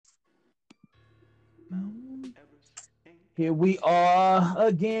Here we are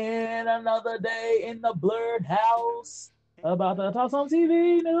again, another day in the blurred house. About to talk some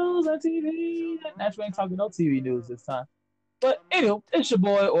TV news and TV. Naturally, ain't talking no TV news this time. But anyway, it's your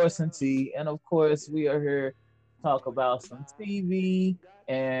boy Orson T, and of course, we are here to talk about some TV.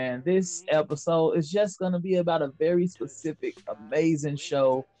 And this episode is just going to be about a very specific, amazing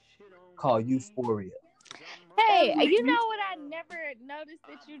show called Euphoria. Hey, you know what I never noticed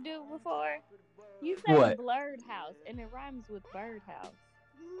that you do before? You say What? blurred house, and it rhymes with birdhouse.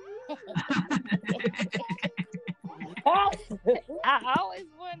 I always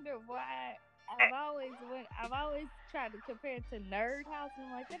wonder why. I've always tried to compare it to nerd house, and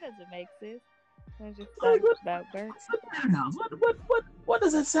I'm like, that doesn't make sense. I just thought about birds. Birdhouse. What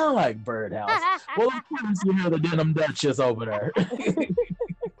does it sound like, birdhouse? Well, of course, you hear the Denim Duchess over there.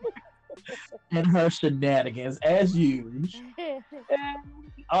 And her shenanigans, as usual.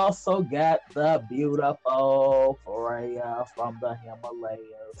 Also got the beautiful Freya from the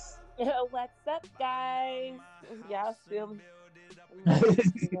Himalayas. What's up, guys? Y'all still?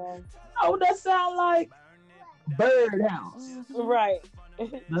 Oh, that sound like birdhouse. Right.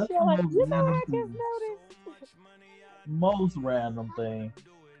 That's She's like, the most you know what I random just thing. noticed? Most random thing.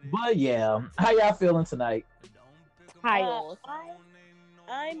 But yeah, how y'all feeling tonight? Tiles.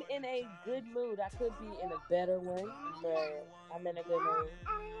 I'm in a good mood. I could be in a better one, but I'm in a good mood.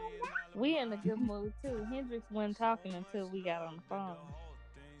 We in a good mood too. Hendrix wasn't talking until we got on the phone.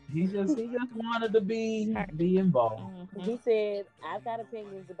 He just wanted to be involved. Mm-hmm. He said, I've got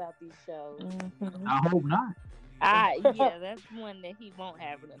opinions about these shows. Mm-hmm. I hope not. Yeah, that's one that he won't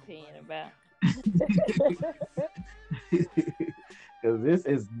have an opinion about. Because this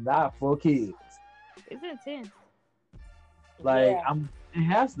is not for kids. It's intense. Like Yeah. it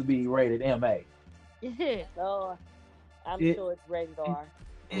has to be rated MA. Oh, I'm sure it's rated R.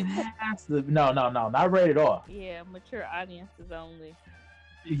 It has to. No, not rated R. Yeah, mature audiences only.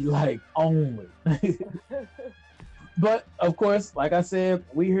 Like only. But of course, like I said,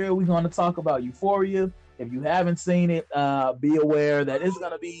 we're going to talk about Euphoria. If you haven't seen it, be aware that it's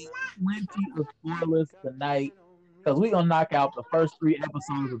going to be plenty of spoilers tonight because we're going to knock out the first 3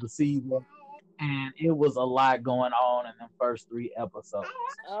 episodes of the season. And it was a lot going on in the first 3 episodes.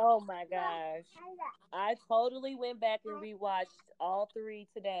 Oh my gosh. I totally went back and rewatched all 3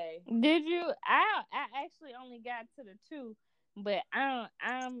 today. Did you? I actually only got to the 2, but I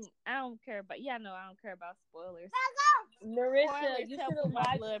don't care about. Yeah, no, I don't care about spoilers. Marisha, you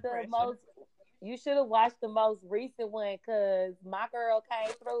should have watched the most recent one because my girl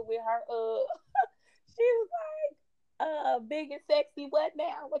came through with her. She was like, big and sexy. What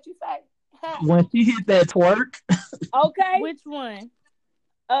now? What you say? When she hit that twerk, Okay. Which one?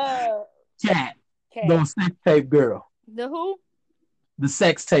 Cat, the sex tape girl. The who? The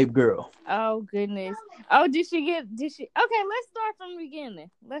sex tape girl. Oh goodness. Oh, did she? Okay, let's start from the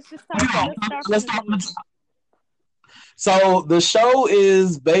beginning. Let's just talk. Let's start from the top. So the show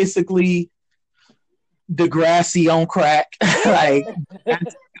is basically Degrassi on crack. Like,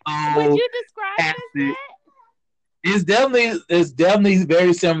 would you describe it as that? It's definitely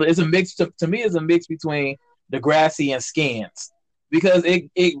very similar. It's a mix to me. It's a mix between Degrassi and Skins because it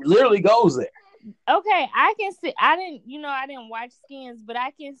literally goes there. Okay, I can see. I didn't watch Skins, but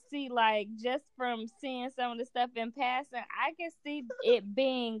I can see like just from seeing some of the stuff in passing, I can see it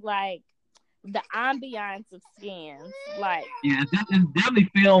being like the ambiance of Skins. Like, yeah, it's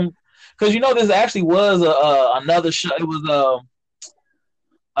definitely filmed because this actually was another show. It was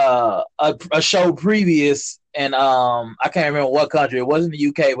a show previous. And I can't remember what country. It wasn't the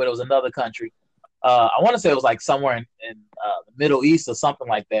UK, but it was another country. I want to say it was like somewhere in the Middle East or something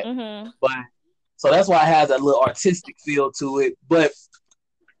like that. Mm-hmm. But so that's why it has that little artistic feel to it. But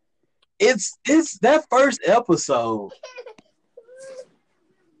it's that first episode.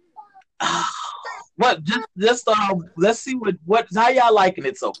 What? Just start off. Let's see how y'all liking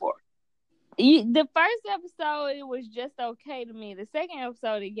it so far. The first episode, it was just okay to me. The second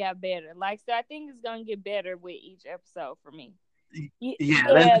episode, it got better. So I think it's gonna get better with each episode for me.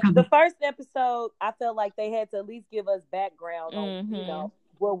 Yeah. The first episode, I felt like they had to at least give us background on,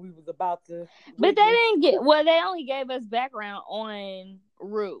 what we was about to. But they didn't get. Well, they only gave us background on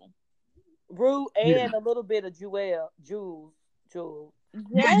Rue, and a little bit of Jules.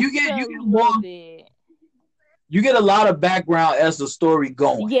 Yeah, you get more. You get a lot of background as the story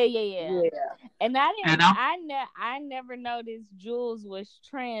going. Yeah. And I never noticed Jules was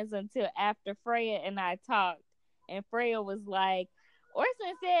trans until after Freya and I talked. And Freya was like,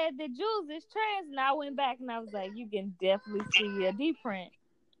 Orson said that Jules is trans. And I went back and I was like, you can definitely see a D print.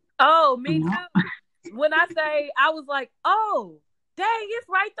 Oh, me too. When I say, I was like, oh, dang, it's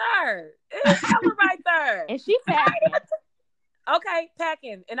right there. It's right there. And she fat. Okay,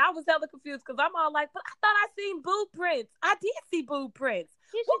 packing. And I was hella confused because I'm all like, but I thought I seen boob prints. I did see boob prints.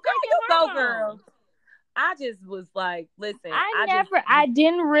 Well, girl, you go, girl. I just was like, listen. I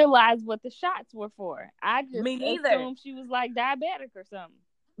didn't realize what the shots were for. I just assumed she was like diabetic or something.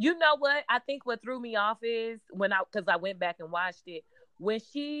 You know what? I think what threw me off is because I went back and watched it. When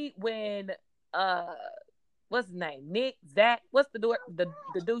what's his name? Nick, Zach, what's the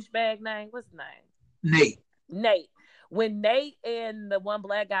douchebag name? What's his name? Nate. When Nate and the one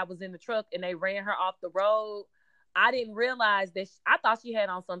black guy was in the truck and they ran her off the road, I didn't realize that I thought she had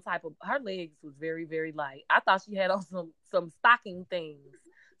on some type of, her legs was very, very light. I thought she had on some stocking things.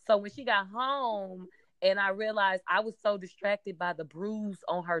 So when she got home and I realized I was so distracted by the bruise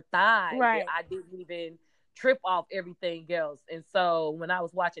on her thigh that I didn't even trip off everything else. And so when I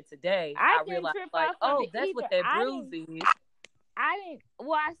was watching today, I realized like, oh, that's what that bruise is. I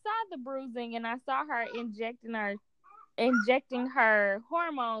saw the bruising and I saw her injecting her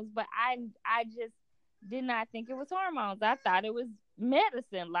hormones, but I just did not think it was hormones. I thought it was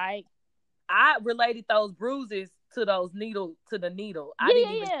medicine. Like, I related those bruises to the needle. I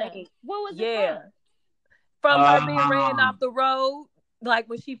didn't even think. What was it from her being ran off the road, like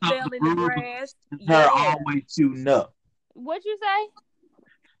when she fell in the grass. Her always shooting up. What'd you say?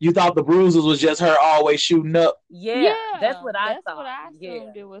 You thought the bruises was just her always shooting up? Yeah, that's what I thought. That's what I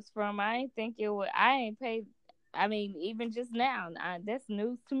assumed it was from. I ain't think it would. I ain't paid. I mean, even just now, that's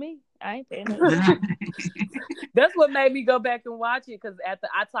news to me. I ain't paying attention. That's what made me go back and watch it, because after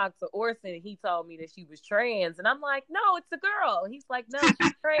I talked to Orson, he told me that she was trans, and I'm like, no, it's a girl. He's like, no,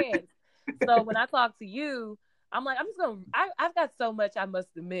 she's trans. So when I talked to you, I'm like, I've got so much I must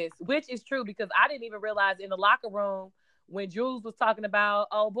have missed, which is true, because I didn't even realize in the locker room when Jules was talking about,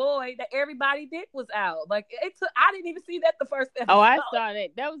 oh boy, that everybody dick was out. Like, I didn't even see that the first episode. Oh, I saw that.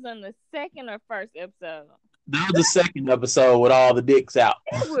 That was on the second or first episode. That was the second episode with all the dicks out.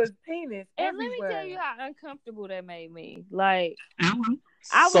 It was penis and everywhere. Let me tell you how uncomfortable that made me. Like, I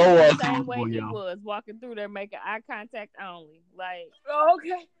was the same way he was, walking through there making eye contact only. Like,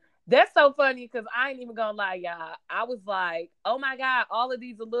 okay. That's so funny, because I ain't even gonna lie, y'all. I was like, oh my God, all of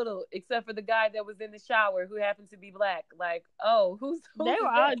these are little, except for the guy that was in the shower who happened to be black. Like, oh, who's they were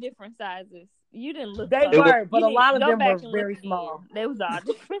all different sizes. You didn't look. They were, but a lot of them were very small. They was all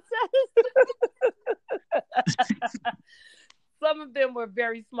different sizes. Some of them were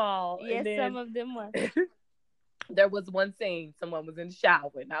very small. Yes, yeah, some of them were. There was one scene, someone was in the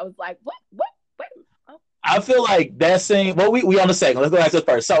shower, and I was like, what? Wait. Oh. I feel like that scene. Well, we on the second. Let's go back to the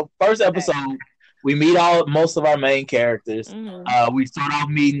first. So first episode, we meet most of our main characters. Mm-hmm. We start off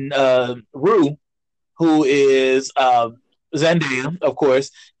meeting Rue, who is Zendaya, of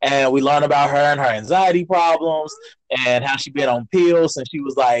course, and we learn about her and her anxiety problems and how she been on pills, and she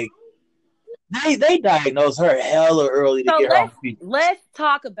was like, they diagnosed her hella early to get her on pills. Let's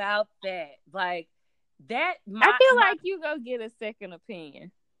talk about that. Like that. I feel like you go get a second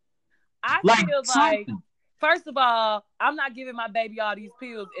opinion. I feel like, first of all, I'm not giving my baby all these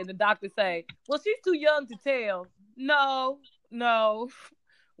pills, and the doctor say, well, she's too young to tell. No.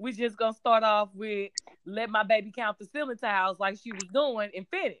 We just gonna start off with let my baby count the ceiling tiles like she was doing and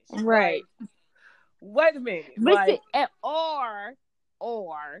finish. Right. Like, wait a minute. But or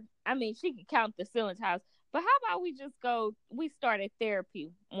I mean, she could count the ceiling tiles, but how about we started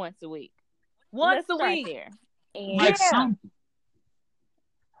therapy once a week. Once a week. There. Like something.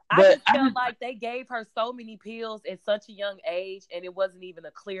 I just felt like they gave her so many pills at such a young age, and it wasn't even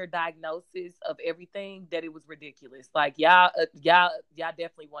a clear diagnosis of everything, that it was ridiculous. Like y'all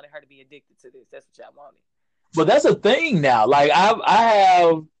definitely wanted her to be addicted to this. That's what y'all wanted. But that's a thing now. Like I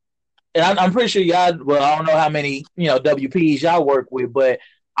have, and I'm pretty sure y'all. Well, I don't know how many WPs y'all work with, but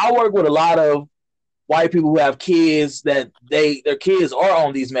I work with a lot of white people who have kids that their kids are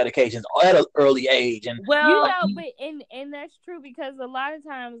on these medications at an early age, and but that's true, because a lot of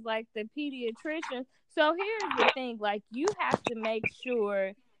times, like the pediatrician. So here's the thing: like you have to make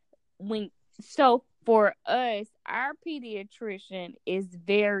sure for us, our pediatrician is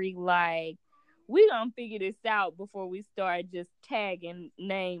very like, we gonna figure this out before we start just tagging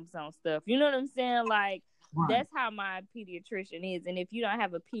names on stuff. You know what I'm saying? Like. Right. That's how my pediatrician is, and if you don't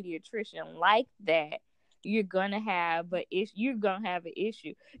have a pediatrician like that, you're gonna have an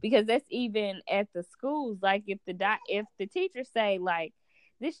issue, because that's even at the schools. Like if the teachers say like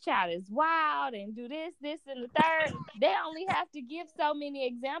this child is wild and do this and the third, they only have to give so many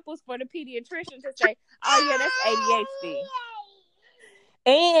examples for the pediatrician to say, oh yeah, that's ADHD.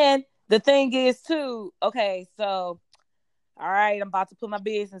 And the thing is too, okay, so. All right, I'm about to put my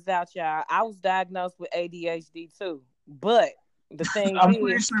business out, y'all. I was diagnosed with ADHD too, but the thing I'm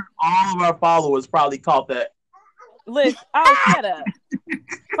pretty sure all of our followers probably caught that. Listen, shut up.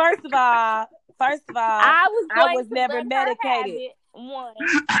 First of all, I was never medicated. One,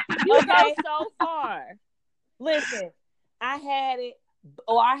 you go so far. Listen, I had it,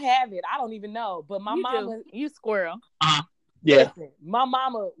 or I have it. I don't even know. But my mama, you squirrel. Yeah. Listen, my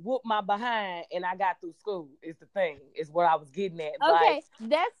mama whooped my behind, and I got through school. Is the thing. Is what I was getting at. Okay,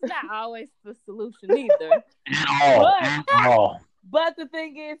 that's not always the solution either. At all. But the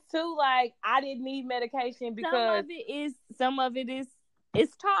thing is too, like, I didn't need medication because some of it is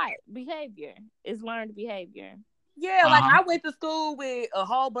it's taught behavior. It's learned behavior. Yeah, like I went to school with a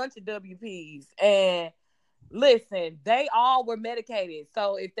whole bunch of WPs, and listen, they all were medicated.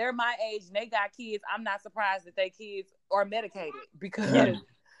 So if they're my age and they got kids, I'm not surprised that their kids are medicated because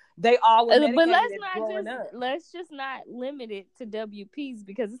they all were medicated. But let's just not limit it to WPs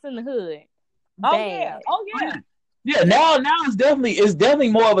because it's in the hood. Oh yeah. Yeah, now it's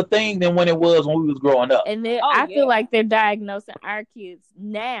definitely more of a thing than when it was when we was growing up. And I feel like they're diagnosing our kids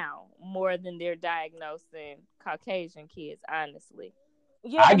now more than they're diagnosing Caucasian kids, honestly.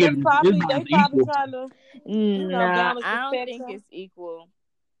 Yeah, they probably trying to. No, I don't think it's equal.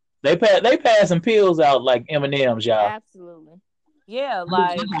 They pass some pills out like M&Ms, y'all. Absolutely. Yeah,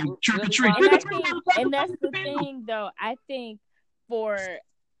 like trick or treat. And that's the thing, though. I think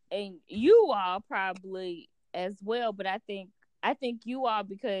and you all probably as well, but I think you all,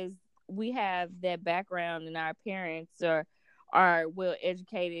 because we have that background and our parents are well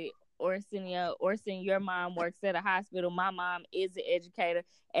educated. Orson, your mom works at a hospital. My mom is an educator.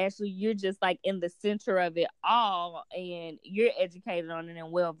 Actually, you're just like in the center of it all, and you're educated on it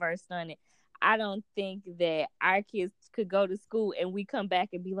and well versed on it. I don't think that our kids could go to school and we come back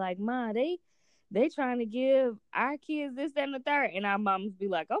and be like, "Ma, they trying to give our kids this, that, and the third," and our moms be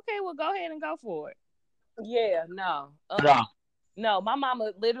like, "Okay, well, go ahead and go for it." Yeah, no. No, my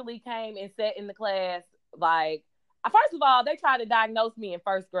mama literally came and sat in the class. Like, first of all, they tried to diagnose me in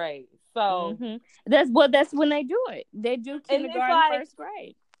first grade. So that's when they do it. They do kindergarten, first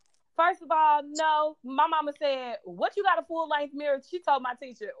grade. First of all, no. My mama said, "What, you got a full length mirror?" She told my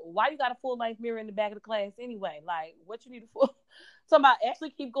teacher, "Why you got a full length mirror in the back of the class anyway? Like, what you need a full?" Somebody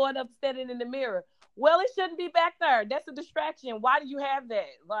actually keep going up, standing in the mirror. Well, it shouldn't be back there. That's a distraction. Why do you have that?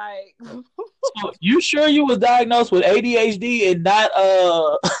 Like, so you sure you was diagnosed with ADHD and not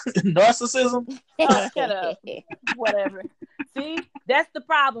narcissism? Oh, shut up. Whatever. See, that's the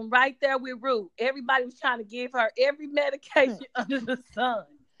problem right there with Ruth. Everybody was trying to give her every medication under the sun.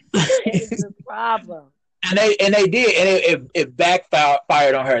 That's the problem. And they did, and it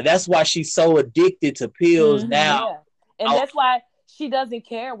backfired on her. That's why she's so addicted to pills now. Yeah. And that's why she doesn't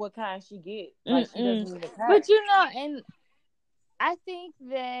care what kind she gets. Like, she doesn't even care. But and I think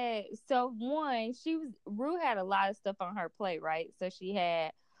that Rue had a lot of stuff on her plate, right? So she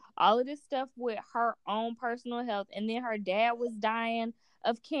had all of this stuff with her own personal health, and then her dad was dying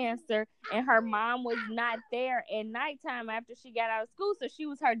of cancer, and her mom was not there at nighttime after she got out of school, so she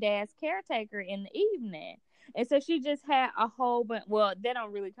was her dad's caretaker in the evening. And so she just had a whole bunch. Well, they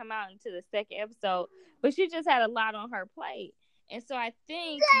don't really come out until the second episode, but she just had a lot on her plate. And so I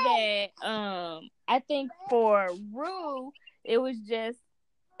think that for Rue, it was just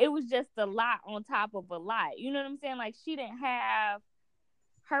a lot on top of a lot. You know what I'm saying? Like, she didn't have,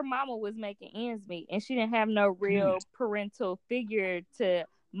 her mama was making ends meet, and she didn't have no real parental figure to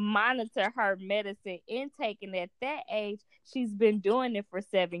monitor her medicine intake. And at that age, she's been doing it for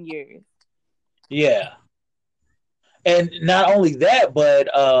 7 years. Yeah. And not only that, but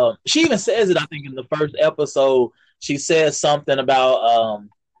she even says it, I think, in the first episode. She says something about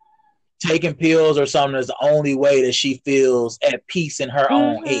taking pills or something is the only way that she feels at peace in her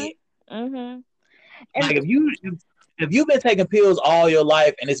own head. Like, if you've been taking pills all your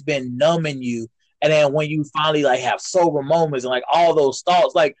life and it's been numbing you, and then when you finally like have sober moments and like all those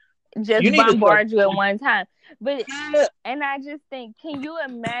thoughts, like, just bombard you at one time. But and I just think, can you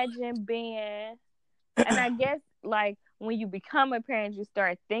imagine being? And I guess like when you become a parent, you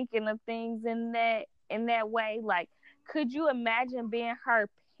start thinking of things in that way. Like, could you imagine being her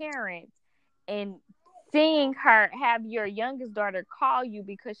parent and seeing her have your youngest daughter call you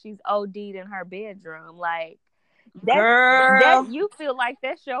because she's OD'd in her bedroom? Like, that you feel like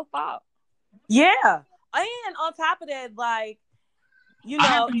that's your fault. Yeah. And on top of that, like, you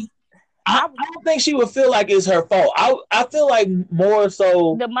know, I don't think she would feel like it's her fault. I feel like more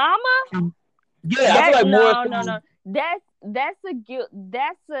so the mama. Yeah, I feel like more. No. That's a guilt.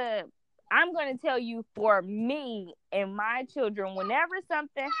 I'm going to tell you, for me and my children, whenever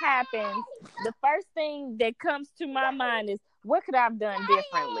something happens, the first thing that comes to my mind is, what could I have done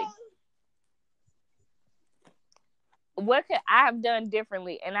differently? what could I have done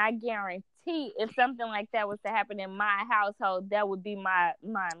differently? And I guarantee if something like that was to happen in my household, that would be my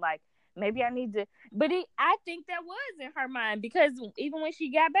mind. Like, maybe I need to, but I think that was in her mind, because even when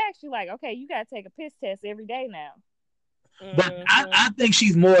she got back, she's like, okay, you got to take a piss test every day now. But I think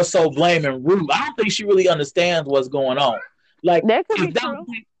she's more so blaming Rue. I don't think she really understands what's going on. Like, that could be true.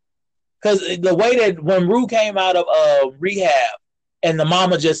 Because the way that when Rue came out of rehab and the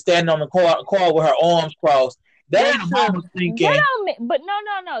mama just standing on the car with her arms crossed, that ain't the mama thinking. But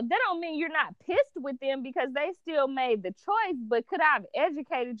no. That don't mean you're not pissed with them, because they still made the choice. But could I have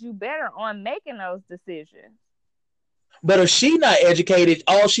educated you better on making those decisions? But if she not educated,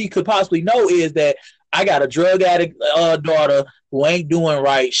 all she could possibly know is that I got a drug addict daughter who ain't doing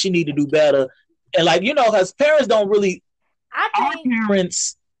right. She need to do better. And like, you know, because parents don't really. Our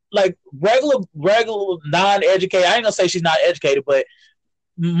parents, like regular non-educated. I ain't gonna say she's not educated, but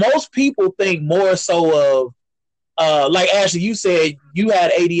most people think more so of like Ashley, you said you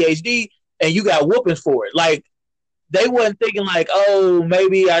had ADHD and you got whoopings for it. Like they wasn't thinking like, oh,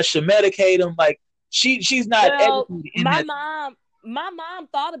 maybe I should medicate him. Like she's not educated in that. My mom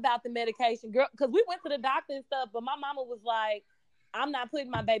thought about the medication, girl, because we went to the doctor and stuff, but my mama was like, I'm not putting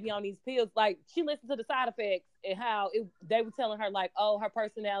my baby on these pills. Like, she listened to the side effects and how they were telling her, like, oh, her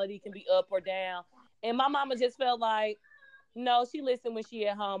personality can be up or down. And my mama just felt like, no, she listened when she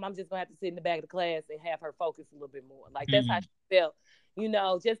at home. I'm just going to have to sit in the back of the class and have her focus a little bit more. Like, that's how she felt, you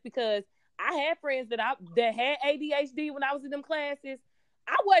know, just because I had friends that had ADHD when I was in them classes.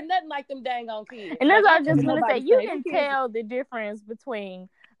 I wasn't nothing like them dang on kids. And that's what I was just going to say. You can tell the difference between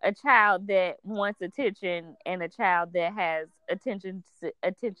a child that wants attention and a child that has attention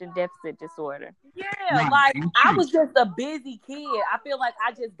deficit disorder. Yeah, like I was just a busy kid. I feel like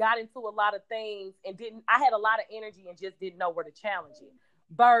I just got into a lot of things and I had a lot of energy and just didn't know where to challenge it.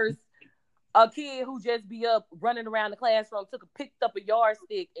 Versus a kid who just be up running around the classroom, picked up a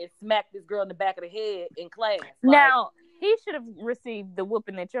yardstick and smacked this girl in the back of the head in class. Like, now, he should have received the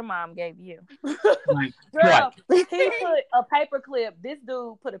whooping that your mom gave you. Girl, he put a paperclip. This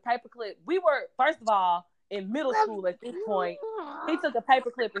dude put a paperclip. We were, first of all, in middle school at this point. He took a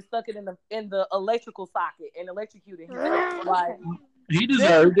paperclip and stuck it in the electrical socket and electrocuted himself. Like, he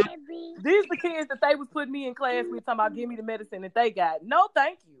deserved it. These the kids that they was putting me in class with, talking about give me the medicine that they got. No,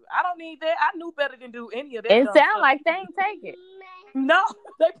 thank you. I don't need that. I knew better than do any of that. It sound like they ain't take it. No,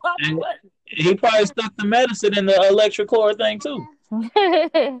 they probably wouldn't. He probably stuck the medicine in the electric cord thing too.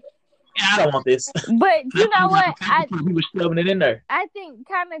 Yeah, I don't want this. But you know what? He was shoving it in there. I think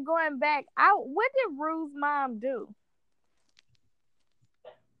kind of going back, what did Rue's mom do?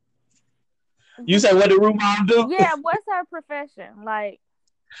 You said what did Rue's mom do? Yeah, what's her profession? Like,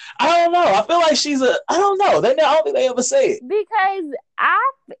 I don't know. I feel like I don't know. I don't think they ever say it. Because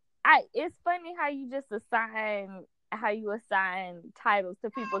it's funny how you just assign titles to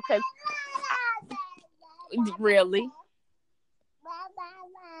people, because really,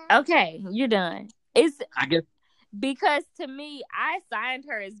 okay, you're done. I guess because to me, I assigned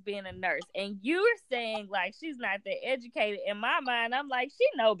her as being a nurse, and you're saying like she's not that educated. In my mind, I'm like, she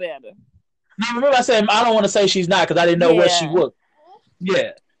know better. Now remember, I said I don't want to say she's not because I didn't know what she was.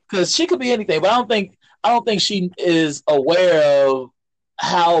 Yeah, because she could be anything, but I don't think she is aware of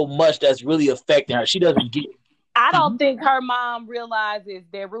how much that's really affecting her. She doesn't get it. I don't think her mom realizes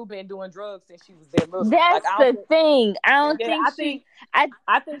that Rue been doing drugs since she was that little. That's the thing. I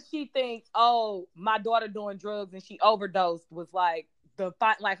think she thinks, oh, my daughter doing drugs and she overdosed was like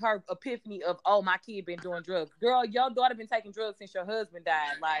like her epiphany of, oh, my kid been doing drugs. Girl, your daughter been taking drugs since your husband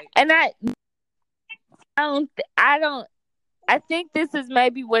died. Like, and I think this is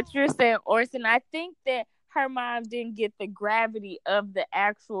maybe what you're saying, Orson. I think that her mom didn't get the gravity of the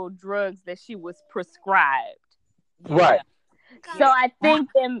actual drugs that she was prescribed. Right. So I think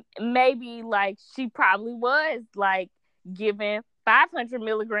that maybe like she probably was like given 500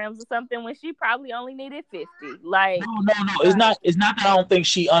 milligrams or something when she probably only needed 50. Like, no. It's not that I don't think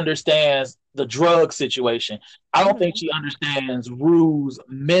she understands the drug situation. I don't think she understands Rue's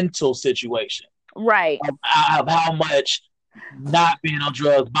mental situation. Right. Of how much not being on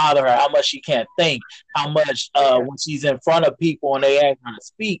drugs bother her, how much she can't think, how much when she's in front of people and they ask her to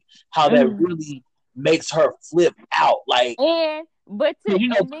speak, how that really makes her flip out. Like, the flip side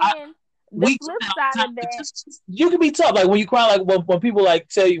of that, you can be tough. Like when you cry, like when people like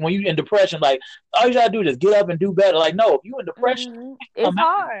tell you when you're in depression, like all you gotta do is get up and do better. Like, no, if you're in depression, it's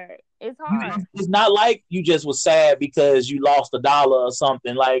hard. It's hard. It's not like you just was sad because you lost $1 or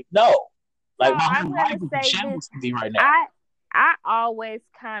something. Like, no. Like my whole life is in shambles to me right now. I always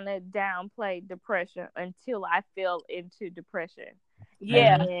kind of downplayed depression until I fell into depression.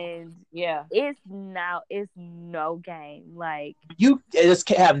 Yeah. And it's no game. Like, you just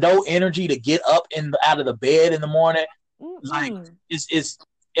have no energy to get up out of the bed in the morning. Like, it's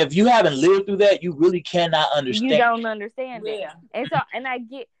if you haven't lived through that, you really cannot understand. You don't understand it. And so, and I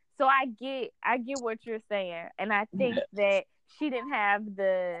get what you're saying. And I think that she didn't have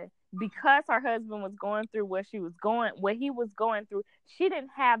because her husband was going through what he was going through, she didn't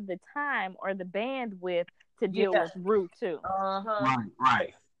have the time or the bandwidth to deal with Rue too.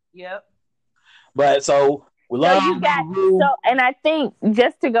 Right. Yep. But so we learned Rue. So, and I think,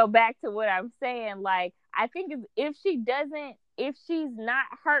 just to go back to what I'm saying, like, I think if she's not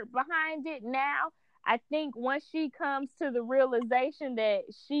hurt behind it now, I think once she comes to the realization that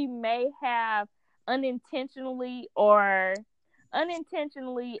she may have unintentionally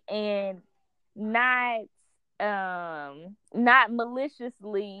and not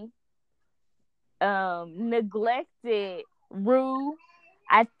maliciously neglected Rue,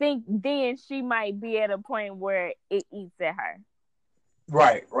 I think then she might be at a point where it eats at her.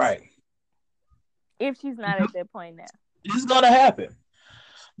 Right. If she's not at that point now. It's gonna happen.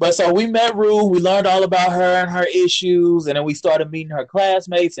 But so we met Rue, we learned all about her and her issues, and then we started meeting her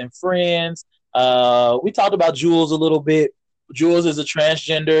classmates and friends. We talked about Jules a little bit. Jules is a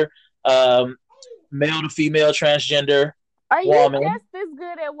transgender, male to female transgender woman. You just as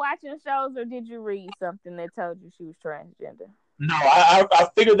good at watching shows, or did you read something that told you she was transgender? No, I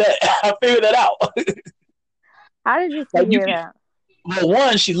figured that out. How did you figure it out? Well,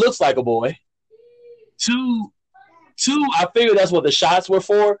 one, she looks like a boy. Two, I figured that's what the shots were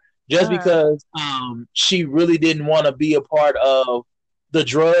for, just because she really didn't want to be a part of the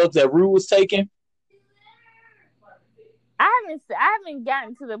drugs that Rue was taking. I haven't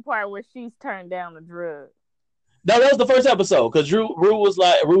gotten to the part where she's turned down the drug. No, that was the first episode, because Rue was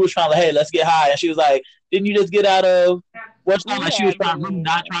trying to, hey, let's get high, and she was like, didn't you just get out of what's not like she was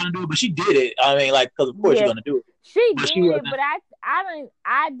not trying to do it, but she did it. I mean, like, because of course you're gonna do it. She did it, but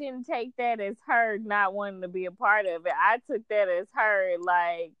I didn't take that as her not wanting to be a part of it. I took that as her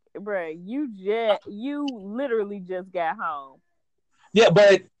like, bruh, you literally just got home. Yeah,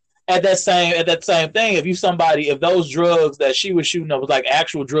 but at that same thing, if those drugs that she was shooting up was like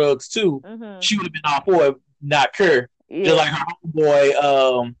actual drugs too, she would have been all for it, not care. Yeah. Just like her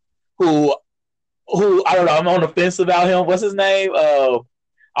homeboy, who I don't know, I'm on the fence about him. What's his name? I'm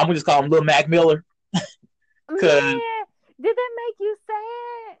gonna just call him Lil Mac Miller. Man, did that make you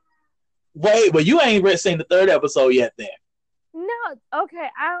sad? Wait, but you ain't seen the third episode yet then. No, okay,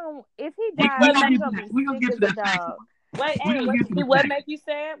 I don't. If he dies, we're gonna get to that dog. Wait, what made you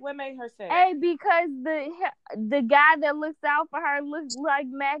sad? What made her sad? Hey, because the guy that looks out for her looks like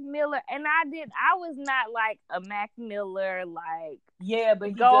Mac Miller, and I was not like a Mac Miller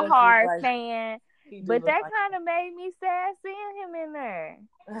but go hard fan. But that kind of made me sad seeing him in there.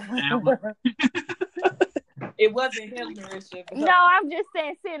 It wasn't him, Marisha. No, I'm just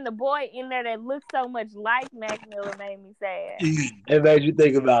saying, seeing the boy in there that looks so much like Mac Miller made me sad. It made you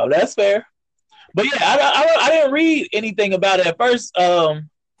think about it. That's fair. But yeah, I didn't read anything about it at first. I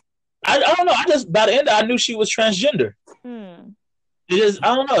don't know. I just, by the end, I knew she was transgender. It just,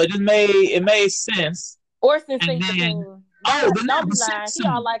 I don't know. It just made sense. Orson seen the pain. The sex scene.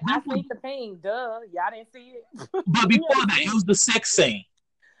 Y'all like, I seen the pain. Duh, y'all didn't see it. But before that, it was the sex scene.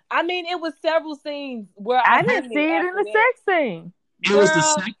 I mean, it was several scenes where I didn't see it in the sex scene. It was the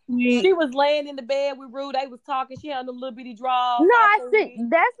sex scene. She was laying in the bed with Rue. They was talking. She had them little bitty drawers. No, I see.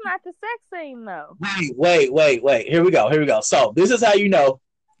 That's not the sex scene, though. Wait. Here we go. So this is how you know.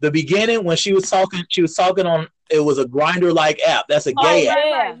 The beginning, when she was talking on, it was a Grindr like app. That's a gay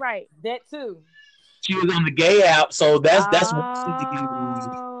app. Right. That too. She was on the gay app, so that's what.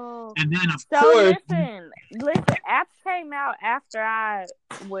 And then of course, listen. Apps came out after I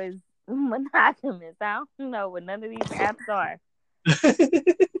was monogamous. I don't know what none of these apps are.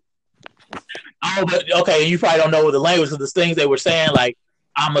 But okay, you probably don't know what the language of the things they were saying, like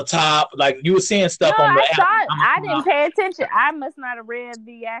I'm a top, like you were seeing stuff on the app. I didn't pay attention. I must not have read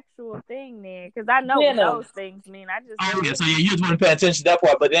the actual thing then, because I know what those things mean. I just so you just want to pay attention to that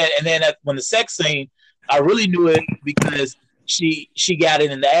part. But then when the sex scene, I really knew it because she got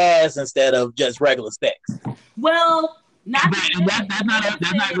it in the ass instead of just regular sex. Well, that's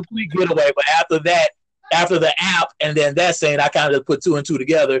not a complete getaway. But after the app and then that scene, I kind of put two and two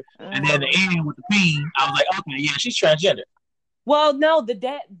together. And then the end with the peen, I was like, okay, yeah, she's transgender. Well, no,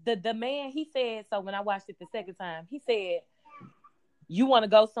 the man, he said, so when I watched it the second time, he said, you want to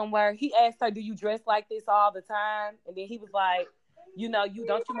go somewhere? He asked her, do you dress like this all the time? And then he was like, don't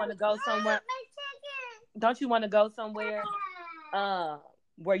you want to go somewhere? Don't you want to go somewhere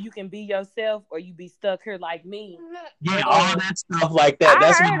where you can be yourself or you be stuck here like me. Yeah, all that stuff like that.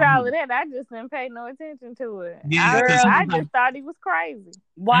 I heard all of that. I just didn't pay no attention to it. Yeah, I just thought he was crazy.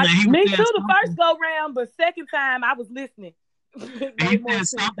 Me too the first go round, but second time I was listening. He said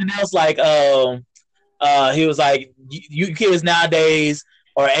something else like he was like, you kids nowadays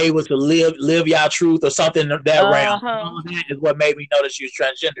are able to live y'all truth or something that round. All that is what made me know that she was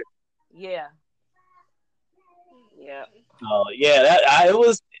transgender. Yeah. Yeah. It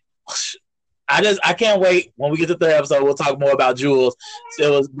was. I can't wait when we get to the third episode. We'll talk more about Jules.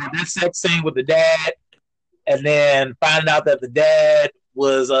 So it was that sex scene with the dad, and then finding out that the dad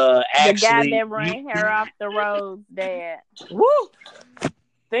was actually the guy that ran her off the road's dad. Woo!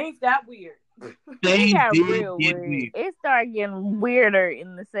 Things got weird. It got real weird. It started getting weirder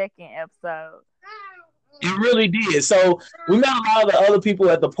in the second episode. It really did. So we met a lot of the other people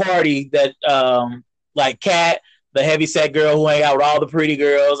at the party that, like Kat, the heavyset girl who hang out with all the pretty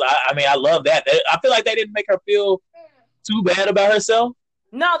girls. I mean, I love that. I feel like they didn't make her feel too bad about herself.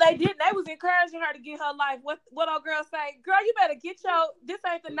 No, they didn't. They was encouraging her to get her life. What old girl say? Girl, you better get this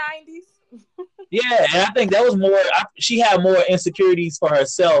ain't the 90s. Yeah, and I think that was more. She had more insecurities for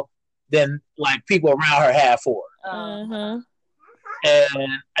herself than like people around her had for her.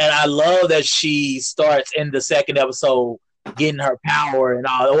 And I love that she starts in the second episode getting her power and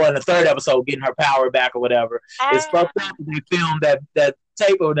all, or in the third episode getting her power back or whatever. It's fucked up that they filmed that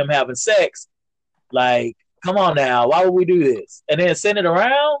tape of them having sex. Like, come on now, why would we do this? And then send it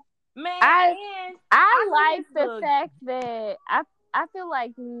around? Man, I like the fact that I feel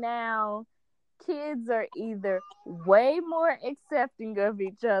like now kids are either way more accepting of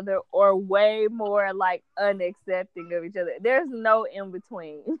each other or way more like unaccepting of each other. There's no in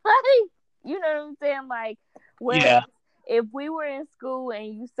between. Like, you know what I'm saying? Like, if we were in school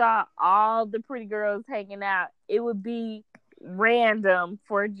and you saw all the pretty girls hanging out, it would be random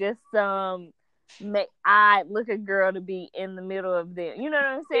for just some looking girl to be in the middle of them. You know what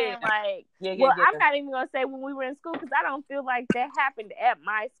I'm saying? Like, I'm not even gonna say when we were in school because I don't feel like that happened at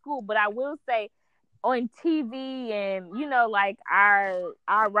my school, but I will say on TV and like our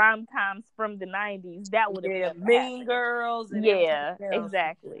rom-coms from the 90s, that would have been Mean Girls. And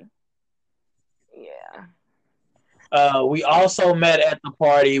exactly. Yeah. We also met at the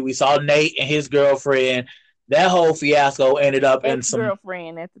party. We saw Nate and his girlfriend. That whole fiasco ended up in some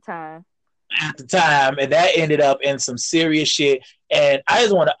girlfriend at the time, and that ended up in some serious shit. And I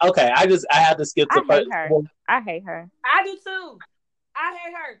just want to. I have to skip the first. I hate her. I do too. I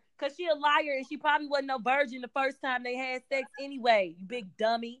hate her because she a liar and she probably wasn't no virgin the first time they had sex anyway. You big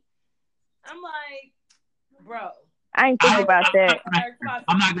dummy. I'm like, bro. I ain't thinking about that.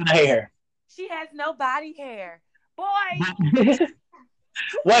 I'm not gonna hate her. She has no body hair. Boy.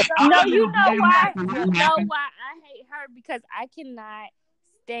 Wait. No, you know why? You know why I hate her? Because I cannot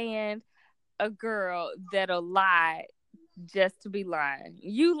stand a girl that'll lie just to be lying.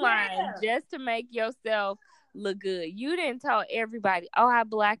 You lying just to make yourself look good. You didn't tell everybody, oh, I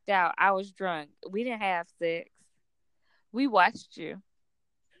blacked out. I was drunk. We didn't have sex. We watched you.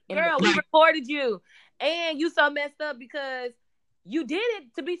 Girl, we recorded you. And you so messed up because you did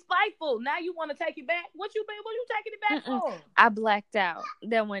it to be spiteful. Now you want to take it back? What you taking it back for? I blacked out.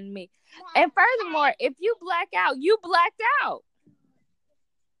 That wasn't me. And furthermore, if you black out, you blacked out.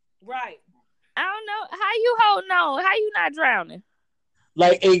 Right. I don't know. How you holding on? How you not drowning?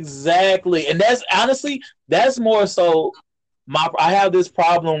 Like, exactly. And that's honestly, that's more so I have this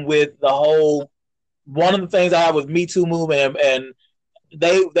problem with the whole, one of the things I have with Me Too movement, and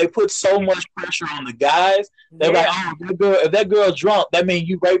they put so much pressure on the guys. They're like, oh, if that girl drunk, that means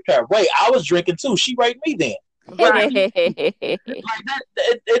you raped her. Wait, I was drinking too. She raped me then. Right. Like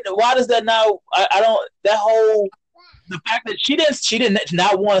that, why does that now? I don't. That whole, the fact that she didn't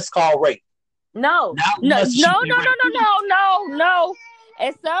not once call rape. No. At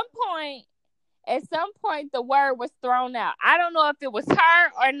some point, the word was thrown out. I don't know if it was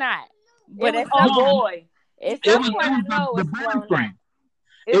her or not, but it was boy. At some point, I know it was thrown out.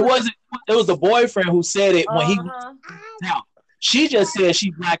 It was the boyfriend who said it when he was out. She just said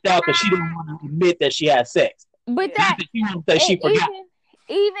she blacked out because she didn't want to admit that she had sex. But she forgot.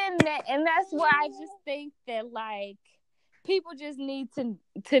 Even that, and that's why I just think that like people just need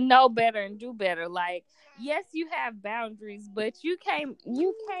to know better and do better. Like, yes, you have boundaries, but you can't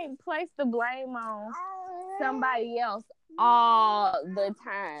place the blame on somebody else all the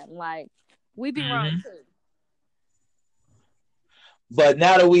time. Like, we be wrong too. But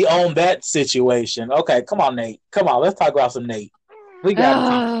now that we own that situation, okay, come on, Nate. Come on, let's talk about some Nate. We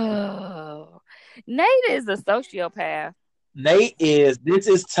got Nate is a sociopath. This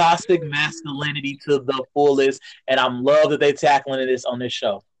is toxic masculinity to the fullest, and I'm love that they tackling this on this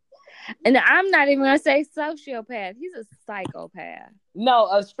show. And I'm not even gonna say sociopath. He's a psychopath.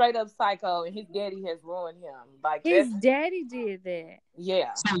 No, a straight up psycho, and his daddy has ruined him. Like his daddy did that.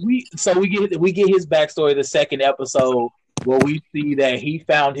 Yeah. So we get his backstory the second episode where we see that he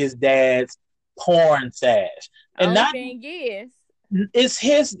found his dad's porn stash, and the thing is, it's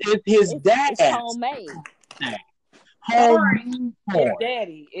his dad's. It's homemade. His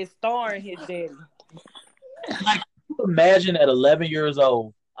daddy. It's starring his daddy. Like, imagine at 11 years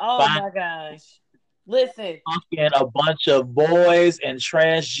old. Oh my gosh. Listen. Fucking a bunch of boys and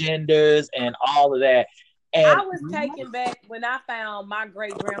transgenders and all of that. And I was taken back when I found my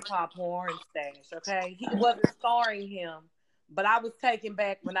great grandpa porn stash, okay? He wasn't starring him, but I was taken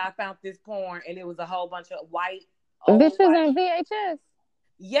back when I found this porn and it was a whole bunch of white. This was on VHS.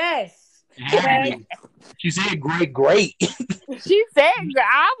 Yes. She said great. She said,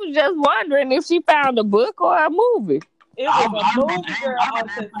 I was just wondering if she found a book or a movie. It was a movie, girl.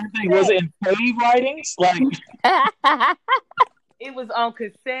 Was it in cave writings? Like it was on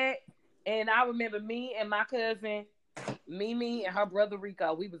cassette, and I remember me and my cousin Mimi and her brother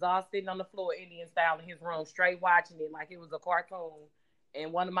Rico. We was all sitting on the floor, Indian style, in his room, straight watching it like it was a cartoon.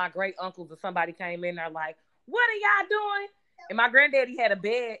 And one of my great uncles or somebody came in there like, "What are y'all doing?" And my granddaddy had a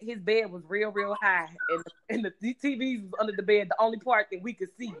bed. His bed was real high, and the TVs was under the bed. The only part that we could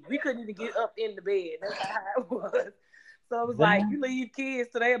see, we couldn't even get up in the bed. That's how it was. So it was like, you leave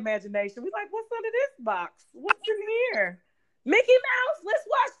kids to their imagination. We're like, what's under this box? What's in here? Mickey Mouse? Let's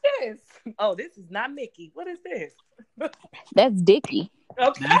watch this. Oh, this is not Mickey. What is this? That's Dickie.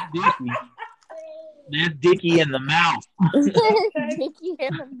 Okay. That's Dickie. That's Dickie in the mouth. Dickie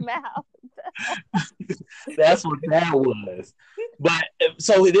in the mouth. That's what that was. But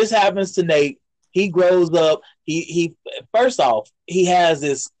so this happens to Nate. He grows up. He first off, he has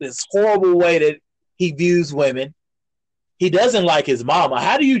this horrible way that he views women. He doesn't like his mama.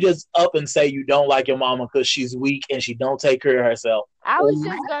 How do you just up and say you don't like your mama because she's weak and she don't take care of herself? I was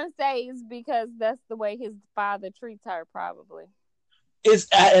just gonna say it's because that's the way his father treats her. Probably.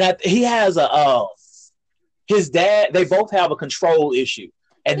 He has his dad. They both have a control issue,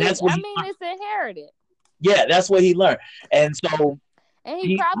 and that's what it's inherited. Yeah, that's what he learned, and so. And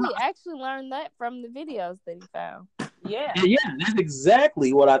he probably actually learned that from the videos that he found. Yeah, that's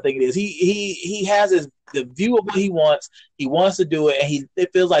exactly what I think it is. He has the view of what he wants. He wants to do it, and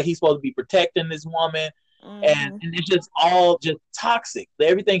it feels like he's supposed to be protecting this woman, and it's just all just toxic.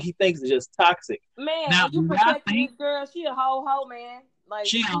 Everything he thinks is just toxic. Man, now, you protecting this girl? She a hoe, man. Like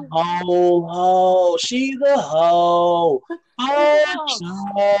she a hoe. She's a hoe. You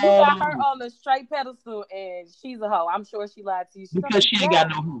got her on the straight pedestal, and she's a hoe. I'm sure she lied to you. Because she ain't got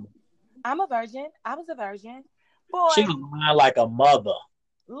no who. I'm a virgin. I was a virgin. Boy, she was lying like a mother.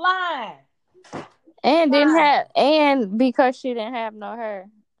 Lying. And didn't have, and because she didn't have no hair.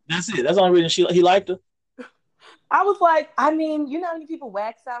 That's it. That's the only reason he liked her. I was like, I mean, you know how many people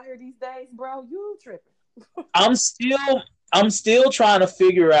wax out here these days, bro? You tripping. I'm still trying to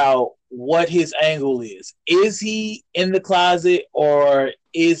figure out what his angle is. Is he in the closet or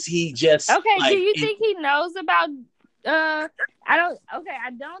is he just okay? Do you think he knows about? I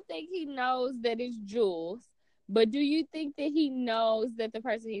don't think he knows that it's Jules. But do you think that he knows that the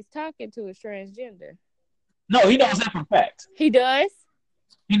person he's talking to is transgender? No, he knows that for a fact. He does?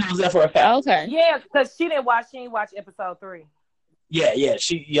 He knows that for a fact. Okay. Yeah, because she didn't watch episode 3. Yeah, you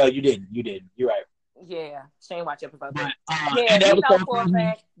didn't. You're right. Yeah, she ain't watch episode 3. He knows for a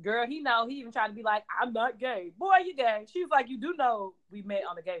fact. Girl, he know. He even tried to be like, I'm not gay. Boy, you gay. She was like, you do know we met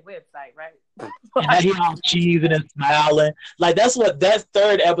on the gay website, right? And he all cheesing and smiling. Like, that's what that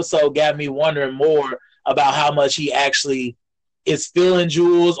third episode got me wondering more about how much he actually is feeling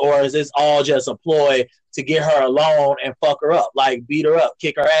Jules, or is this all just a ploy to get her alone and fuck her up, like beat her up,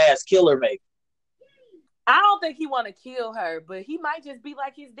 kick her ass, kill her, maybe. I don't think he want to kill her, but he might just be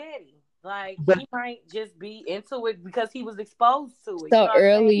like his daddy. Like, he might just be into it because he was exposed to it. So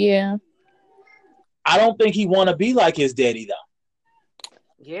early, yeah. I don't think he want to be like his daddy, though.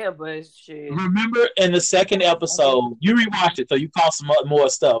 Yeah, but shit. Remember in the second episode, you rewatched it, so you caught some more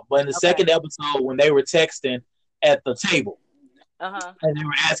stuff. But in the second episode, when they were texting at the table, and they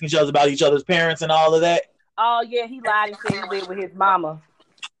were asking each other about each other's parents and all of that. Oh, yeah, he lied and said he lived with his mama.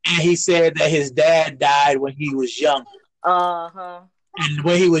 And he said that his dad died when he was young. And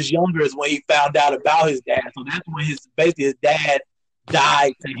when he was younger is when he found out about his dad. So that's when his dad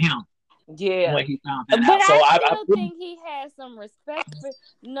died to him. Yeah. When he found that out. So I still think he has some respect for...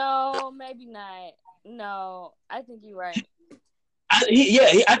 No, maybe not. No, I think you're right.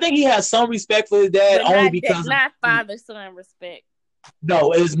 I think he has some respect for his dad, but only because not father-son respect.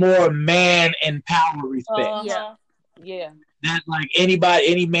 No, it's more man and power respect. Yeah. That like any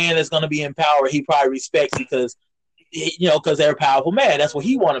man that's gonna be in power, he probably respects because because they're a powerful man. That's what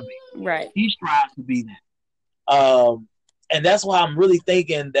he want to be. Right. He strives to be that. And that's why I'm really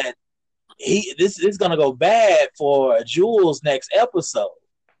thinking that this is gonna go bad for Jules next episode.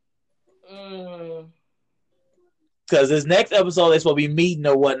 Because this next episode they're supposed to be meeting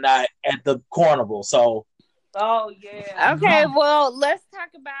or whatnot at the carnival. So. Oh yeah. Okay, well let's talk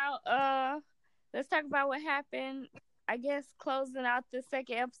about what happened. I guess closing out the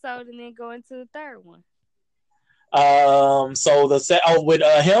second episode and then go into the third one. So with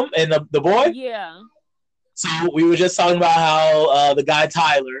him and the boy. Yeah. So we were just talking about how the guy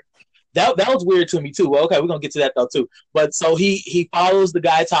Tyler. That was weird to me too. Well, okay, we're gonna get to that though too. But so he follows the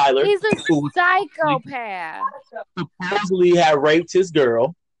guy Tyler. He's a psychopath. Supposedly had raped his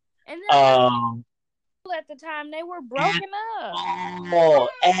girl. And then at the time they were broken up.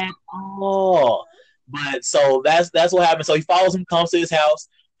 At all. But so that's what happened. So he follows him, comes to his house,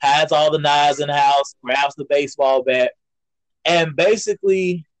 hides all the knives in the house, grabs the baseball bat, and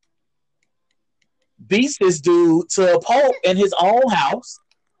basically beats this dude to a pulp in his own house.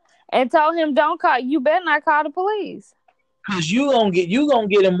 And told him, you better not call the police. Cause you gonna get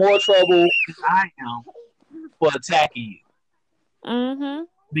in more trouble than I am for attacking you. Mm-hmm.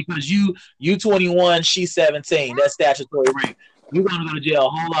 Because you 21, she's 17. That's statutory rape. You're gonna go to jail a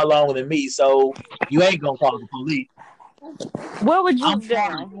whole lot longer than me, so you ain't gonna call the police. What would you have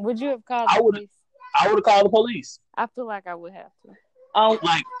done? Would you have called the police? I would have called the police. I feel like I would have to. Oh,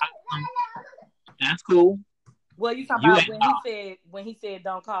 that's cool. Well, you talking about when he said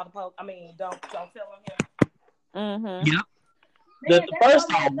don't call the police? I mean, don't tell him. Mm-hmm. Yep. The first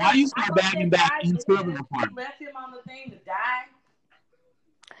time, why you start bagging back into the apartment? Left him on the thing to die.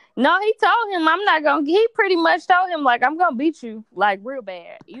 No, he told him I'm not gonna. He pretty much told him like I'm gonna beat you like real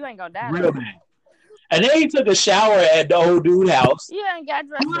bad. You ain't gonna die. Real bad. And then he took a shower at the old dude house. You ain't got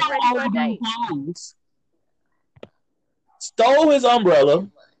dressed and ready for a date. Clothes, stole his umbrella,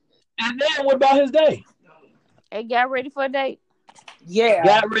 and then what about his day? And got ready for a date. Yeah,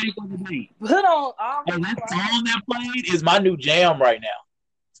 got ready for the date. Put on all. And that song that played is my new jam right now.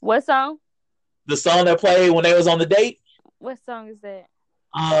 What song? The song that played when they was on the date. What song is that?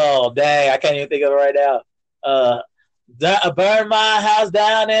 Oh, dang. I can't even think of it right now. Burn my house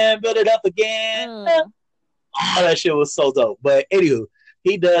down and build it up again. Oh, that shit was so dope. But anywho,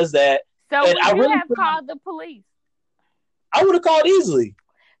 he does that. So would you have called the police? I would have called easily.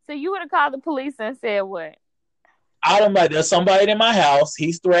 So you would have called the police and said what? I'm like, there's somebody in my house.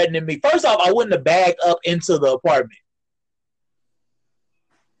 He's threatening me. First off, I wouldn't have bagged up into the apartment.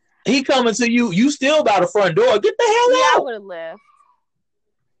 He coming to you. You still by the front door. Get the hell out. I would have left.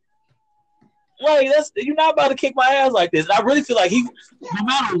 Like, you're not about to kick my ass like this. And I really feel like no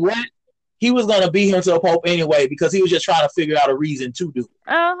matter what, he was gonna beat him to a pulp anyway because he was just trying to figure out a reason to do it.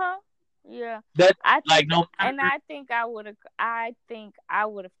 Yeah. I think I would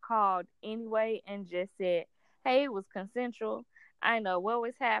have called anyway and just said, "Hey, it was consensual. I know what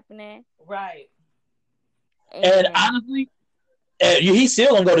was happening." Right. And honestly, he's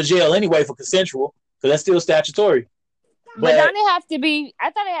still gonna go to jail anyway for consensual because that's still statutory. But don't it have to be? I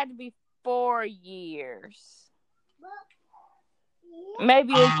thought it had to be 4 years.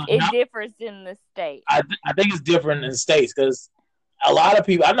 Maybe it differs in the state. I think it's different in the states because a lot of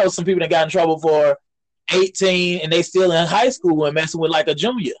people, I know some people that got in trouble for 18 and they still in high school and messing with like a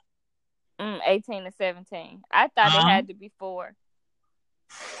junior. 18 to 17. I thought it had to be 4.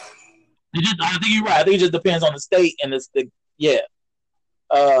 I think you're right. I think it just depends on the state and yeah.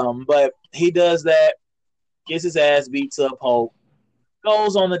 But he does that, gets his ass beat to a pulp,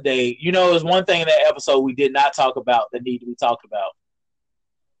 goes on the date. There's one thing in that episode we did not talk about that needed to be talked about.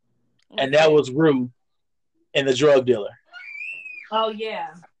 And that was Rue and the drug dealer. Oh, yeah.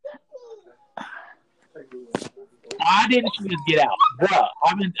 Why didn't you just get out? Bruh,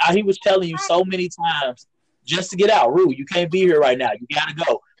 he was telling you so many times just to get out. Rue, you can't be here right now. You got to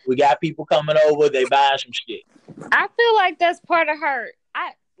go. We got people coming over. They buying some shit. I feel like that's part of her.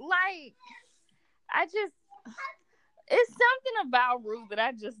 It's something about Rue that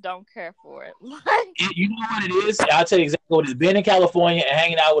I just don't care for it. You know what it is? I'll tell you exactly what it is. Being in California and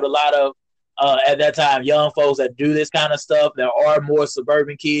hanging out with a lot of, at that time, young folks that do this kind of stuff. There are more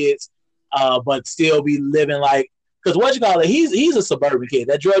suburban kids, but still be living like, because he's a suburban kid.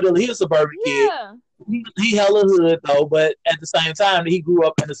 That drug dealer, he's a suburban kid. He hella hood though, but at the same time, he grew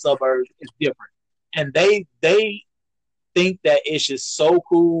up in the suburbs. It's different. And they think that it's just so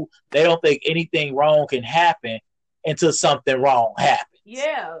cool. They don't think anything wrong can happen. until something wrong happens.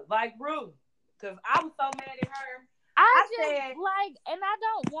 Yeah, like Rue. Because I was so mad at her. I just like, and I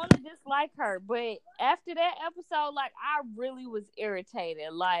don't want to dislike her, but after that episode, like, I really was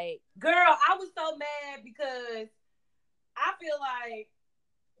irritated. Like, girl, I was so mad because I feel like,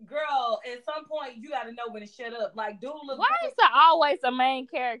 girl, at some point you got to know when to shut up. Like, dude, look. Why is there always a main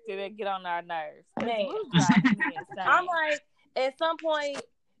character that get on our nerves? Man. I'm like, at some point,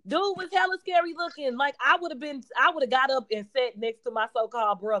 dude was hella scary looking. Like, I would have got up and sat next to my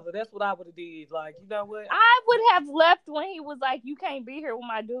so-called brother. That's what I would have did. Like, you know what? I would have left when he was like, "You can't be here when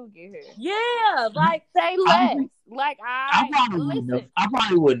my dude get here." Yeah, like, say less. I probably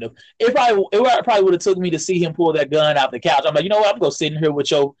wouldn't have. It probably would have took me to see him pull that gun out the couch. I'm like, you know what? I'm gonna sit in here with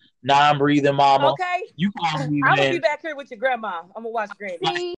your non-breathing mama. Okay. You probably I'm gonna be back here with your grandma. I'm gonna watch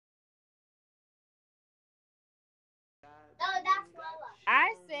Granny.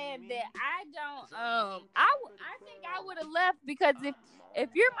 I said that I don't. I think I would have left because if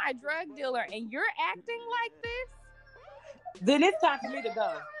you're my drug dealer and you're acting like this, then it's time for me to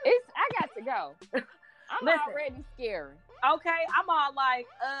go. I got to go. I'm already scared. Okay, I'm all like,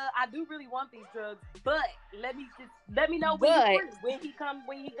 I do really want these drugs, but let me know when he gone.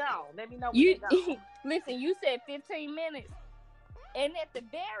 Let me know when he gone. Listen, you said 15 minutes, and at the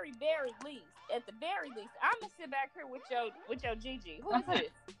very least, I'm gonna sit back here with your Gigi. Who is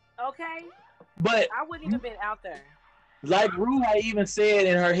this? Okay, but I wouldn't even been out there. Like Rue had even said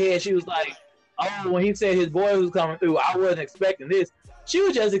in her head, she was like, "Oh, when he said his boy was coming through, I wasn't expecting this." She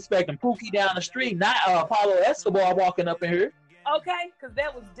was just expecting Pookie down the street, not Pablo Escobar walking up in here. Okay, because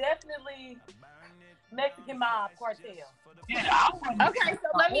that was definitely Mexican mob cartel. Yeah. Okay,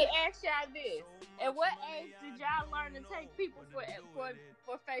 so let me ask y'all this: at what age did y'all learn to take people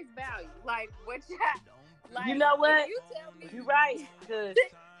for face value? Like, what y'all? Like, you know what? You tell me. You're right, because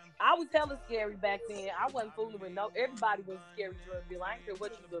I was hella scary back then. I wasn't fooling with everybody was a scary drug dealer. I ain't care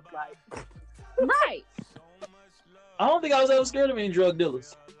what you look like. Right. I don't think I was ever scared of any drug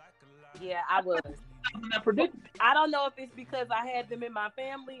dealers. Yeah, I was. I don't know if it's because I had them in my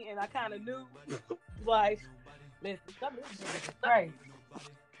family and I kind of knew. Like, listen, right.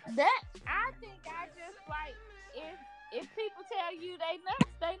 That I think I just like if people tell you they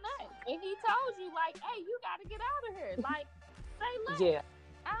nuts, they nuts. And he told you like, hey, you got to get out of here. Like, say less. Yeah.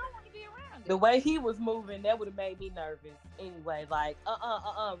 I don't want to be around it. The way he was moving, that would have made me nervous. Anyway, like,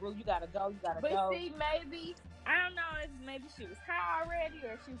 Rue, you gotta go. Go. But see, maybe I don't know if maybe she was high already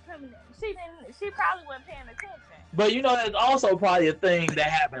or she was coming. She probably wasn't paying attention. But you know, there's also probably a thing that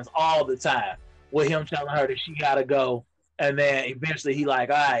happens all the time with him telling her that she gotta go, and then eventually he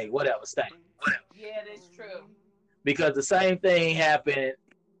like, all right, whatever, stay. Whatever. Yeah, that's true. Because the same thing happened.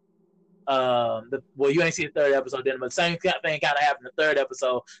 You ain't seen the third episode then, but the same thing kind of happened in the third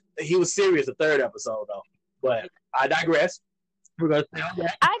episode. He was serious the third episode though. But I digress. We're gonna stay on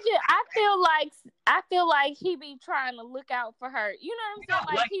that. I feel like he be trying to look out for her. You know what I'm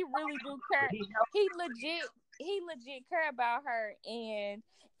saying? Like he really do care. He legit care about her, and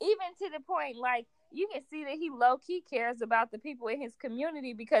even to the point like you can see that he low key cares about the people in his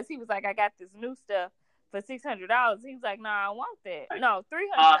community because he was like, I got this new stuff for $600. He's like, no, I want that. No,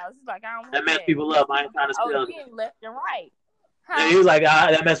 $300. He's like, I don't want that. That messed people up. I ain't trying to sell that. Left and right. Huh? Yeah, he was like,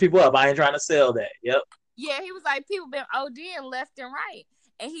 that messed people up. I ain't trying to sell that. Yep. Yeah, he was like, people been ODing left and right.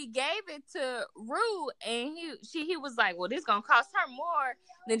 And he gave it to Rue, and he was like, well, this gonna cost her more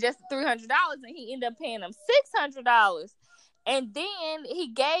than just $300, and he ended up paying him $600. And then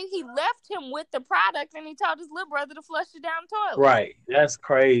he left him with the product, and he told his little brother to flush it down the toilet. Right, that's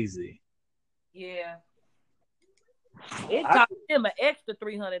crazy. Yeah, it cost him an extra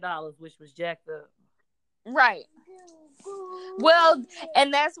 $300, which was jacked up. Right. Well,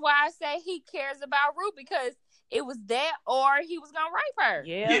 and that's why I say he cares about Rue because it was that, or he was gonna rape her.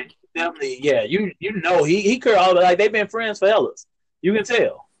 Yeah, definitely. Yeah, you know he cared all like they've been friends for hellas. You can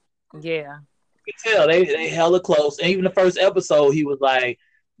tell. Yeah, you can tell they hella close. And even the first episode, he was like,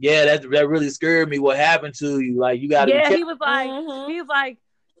 "Yeah, that really scared me. What happened to you? Like you got to." Yeah, he was like,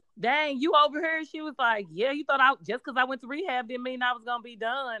 "Dang, you over here?" She was like, "Yeah, you thought just because I went to rehab didn't mean I was gonna be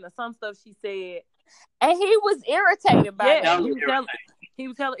done," or some stuff she said. And he was irritated by it. He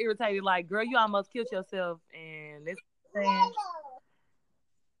was hella irritated. Like, girl, you almost killed yourself, and this.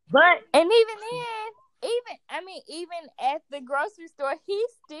 But even at the grocery store, he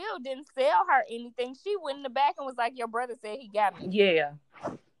still didn't sell her anything. She went in the back and was like, "Your brother said he got me." Yeah.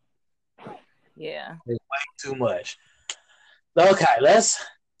 Yeah. It's way too much. Okay, let's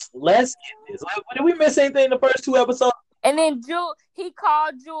get this. Did we miss anything in the first two episodes? And then he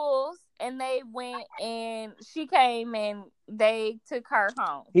called Jules, and they went, and she came, and they took her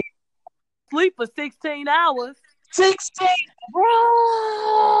home. He sleep for 16 hours. 16,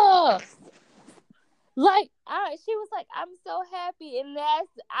 bro. Like, she was like, I'm so happy, and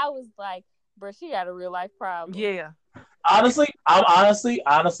I was like, bro, she got a real life problem. Yeah. Honestly,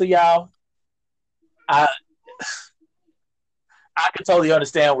 y'all, I can totally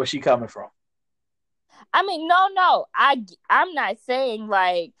understand where she's coming from. I mean, no, I'm not saying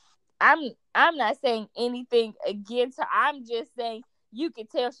like I'm not saying anything against her. I'm just saying you can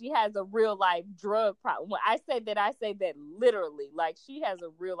tell she has a real life drug problem. When I say that literally. Like, she has a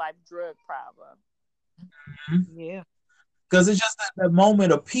real life drug problem. Mm-hmm. Yeah. Because it's just that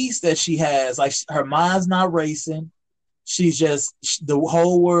moment of peace that she has. Like, her mind's not racing. She's just the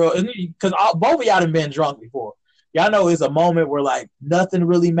whole world. Because both of y'all have been drunk before. Y'all know it's a moment where like nothing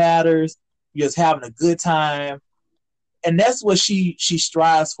really matters. You're just having a good time. And that's what she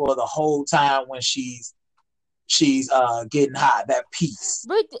strives for the whole time when she's getting high, that peace.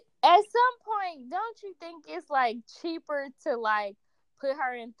 But at some point, don't you think it's like cheaper to like put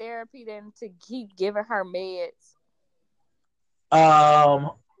her in therapy than to keep giving her meds?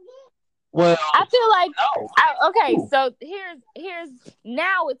 Well, I feel like no. Okay, so here's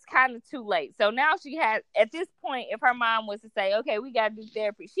now it's kind of too late. So now she has, at this point, if her mom was to say, okay, we got to do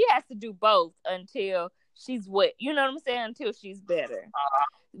therapy, she has to do both until she's you know what I'm saying, until she's better.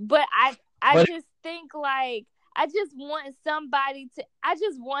 But I just think like I just want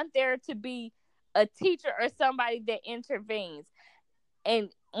there to be a teacher or somebody that intervenes. And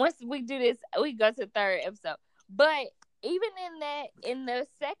once we do this, we go to the third episode. But even in the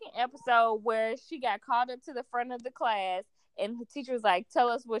second episode where she got called up to the front of the class and the teacher was like, tell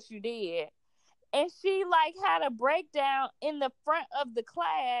us what you did. And she like had a breakdown in the front of the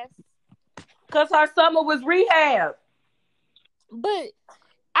class. Because her summer was rehab. But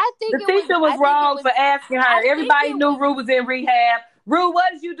I think the teacher was wrong for asking her. Everybody knew Rue was in rehab. Rue,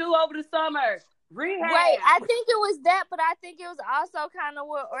 what did you do over the summer? Rehab. Right, I think it was that, but I think it was also kind of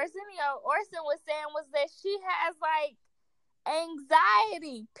what Orson was saying was that she has like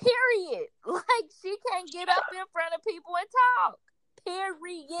anxiety, period. Like, she can't get up in front of people and talk,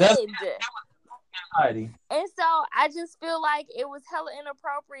 period. And so I just feel like it was hella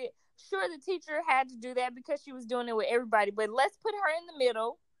inappropriate. Sure, the teacher had to do that because she was doing it with everybody, but let's put her in the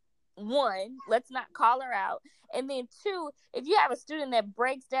middle. One, let's not call her out. And then two, if you have a student that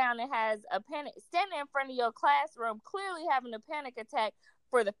breaks down and has a panic, standing in front of your classroom, clearly having a panic attack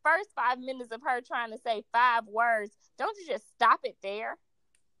for the first 5 minutes of her trying to say 5 words, don't you just stop it there?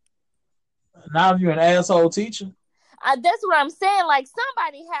 Now you're an asshole teacher. That's what I'm saying. Like,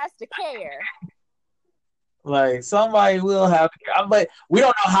 somebody has to care. Like, somebody will have to care. But we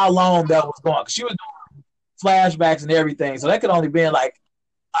don't know how long that was going. She was doing flashbacks and everything, so that could only been like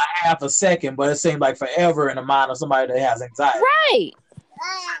a half a second, but it seemed like forever in the mind of somebody that has anxiety. Right.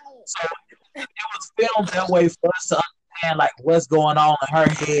 So it was filmed that way for us to understand like what's going on in her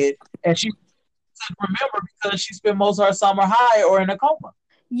head, and she remember because she spent most of her summer high or in a coma.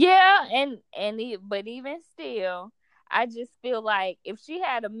 Yeah, but even still, I just feel like if she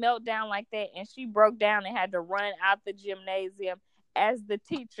had a meltdown like that and she broke down and had to run out the gymnasium, as the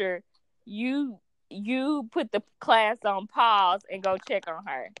teacher, you put the class on pause and go check on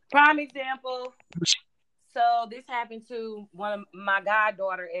her. Prime example. So this happened to one of my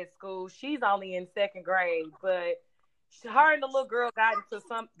goddaughter at school. She's only in 2nd grade, but her and the little girl got into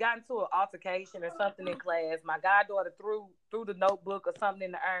an altercation or something in class. My goddaughter threw the notebook or something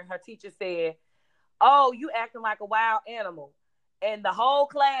in the urn. Her teacher said, "Oh, you acting like a wild animal." And the whole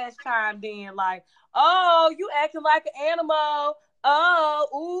class chimed in like, "Oh, you acting like an animal. Oh,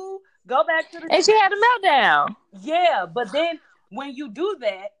 ooh, go back to the..." And she had a meltdown. Yeah, but then when you do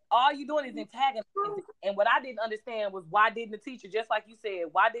that, all you're doing is antagonizing. And what I didn't understand was, why didn't the teacher, just like you said,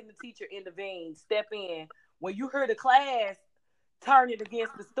 why didn't the teacher intervene, step in? When you heard the class turn it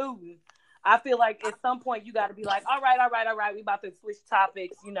against the student, I feel like at some point you got to be like, all right, we about to switch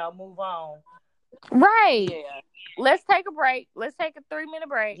topics, move on. Right. Yeah. Let's take a break. Let's take a 3-minute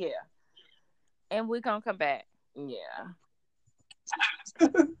break. Yeah. And we're going to come back. Yeah.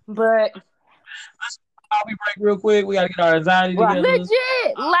 But I'll be break real quick. We got to get our anxiety together.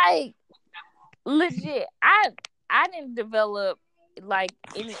 Legit. I didn't develop like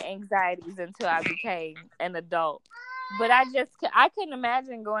any anxieties until I became an adult. But I couldn't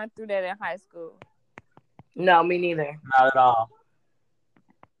imagine going through that in high school. No, me neither. Not at all.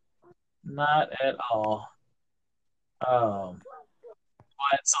 Not at all. But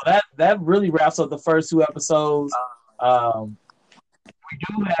so that really wraps up the first 2 episodes. We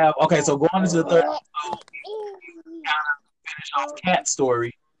do have so going into the 3rd episode, we kind of finish off Kat's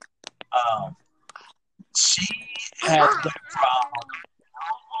story. She has been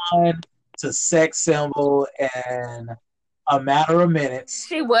from to sex symbol in a matter of minutes.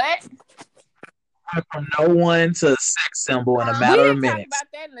 She what? From no one to sex symbol in a matter of minutes. We didn't talk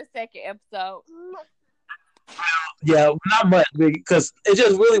about that in the second episode. Yeah, not much because it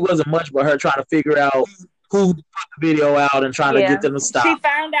just really wasn't much but her trying to figure out who put the video out and trying to get them to stop. She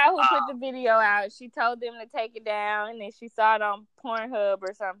found out who put the video out. She told them to take it down, and then she saw it on Pornhub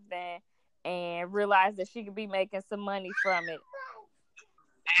or something and realized that she could be making some money from it.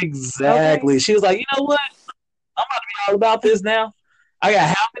 Exactly. Okay. She was like, you know what? I'm about to be all about this now. I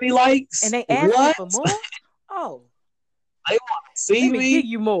got how many likes? And they asked for more? Oh. They want to see me. Give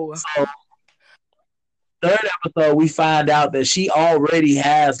you more. So, third episode, we find out that she already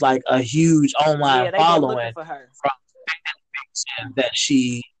has like a huge online following for her. From fiction that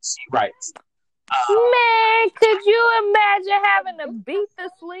she writes. Man, could you imagine having to beat the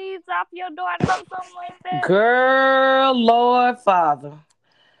sleeves off your daughter or something like that? Girl, Lord, Father.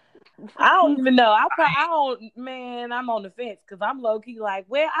 I don't even know. I'm on the fence because I'm low key like,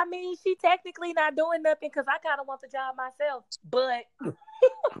 well, I mean, she technically not doing nothing because I kind of want the job myself, but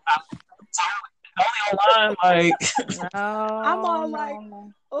online, like, I'm all like,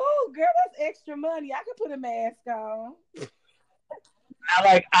 oh, girl, that's extra money. I could put a mask on. Now,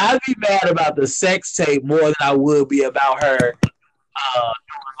 like, I'd be mad about the sex tape more than I would be about her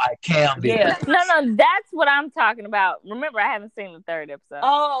doing like cam videos. Yeah. No, that's what I'm talking about. Remember, I haven't seen the third episode.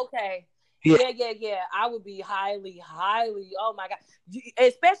 Oh, okay. Yeah. I would be highly, oh my God.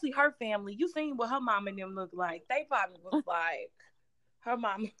 Especially her family. You seen what her mom and them look like. They probably was like, her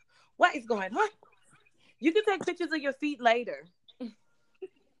mom, what is going on? You can take pictures of your feet later.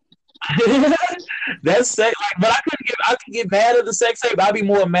 That's sex, but I could get mad at the sex tape. I'd be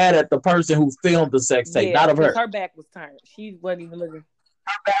more mad at the person who filmed the sex tape, not of her. Her back was turned. She wasn't even looking.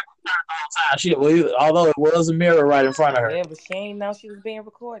 Her back was turned all the time. Although it was a mirror right in front of her. Yeah, but she ain't know she was being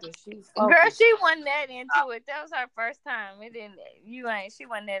recorded. She was focused. Girl, she wasn't that into it. That was her first time. She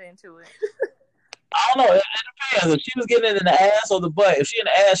wasn't that into it. I don't know. It depends. If she was getting it in the ass or the butt, if she in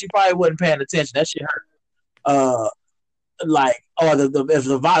the ass, she probably wasn't paying attention. That shit hurt. If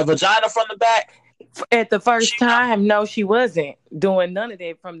the vagina from the back. At the first time, no, she wasn't doing none of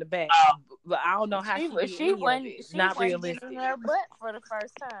that from the back. But I don't know how she wasn't. Not realistic. Her butt for the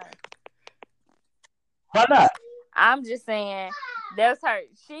first time. Why not? I'm just saying that's her.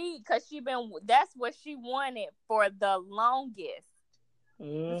 That's what she wanted for the longest.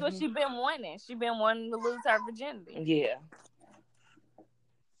 Mm-hmm. That's what she been wanting. She been wanting to lose her virginity. Yeah.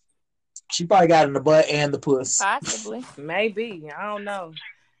 She probably got in the butt and the puss. Possibly. Maybe. I don't know.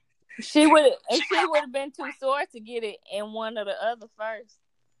 She would have been too sore to get it in one or the other first.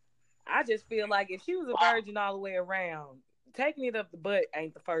 I just feel like if she was a virgin all the way around, taking it up the butt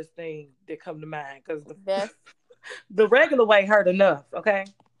ain't the first thing that come to mind because the regular way hurt enough, okay?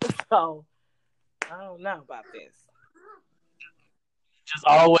 So, I don't know about this. Just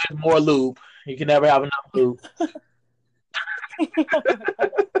always more lube. You can never have enough lube.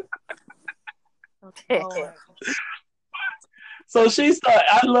 So she started.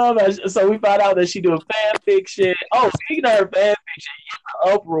 I love her. So we found out that she doing fan fiction. Oh, speaking of her fan fiction,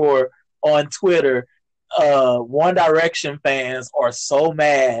 uproar on Twitter. One Direction fans are so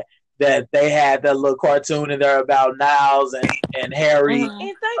mad that they had that little cartoon in there about Niles and Harry.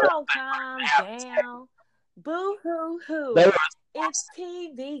 If they don't calm down, boo hoo hoo. It's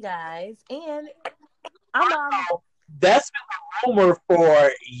TV, guys, and I'm on. That's been a rumor for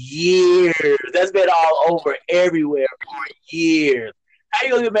years. That's been all over everywhere for years. How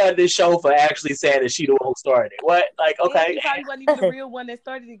you gonna get mad at this show for actually saying that she the one who started it? What? Like, okay. She probably wasn't even the real one that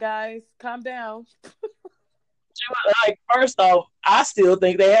started it, guys. Calm down. Like, first off, I still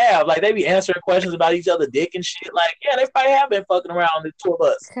think they have. Like, they be answering questions about each other dick and shit. Like, yeah, they probably have been fucking around on the tour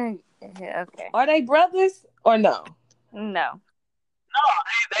bus. Okay. Are they brothers or no? No. No,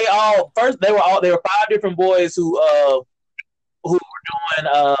 they were 5 different boys who were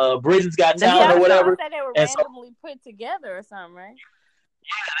doing Britain's Got Talent or whatever. They were randomly put together or something, right?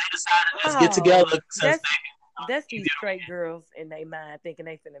 Yeah, they decided let's get together. That's these straight girls in their mind thinking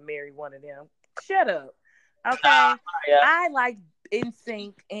they finna marry one of them. Shut up. Okay. Yeah. I like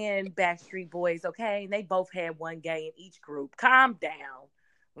NSYNC and Backstreet Boys, okay? And they both had one gay in each group. Calm down.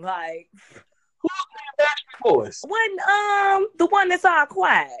 Like, who's the Backstreet Boys? The one that's all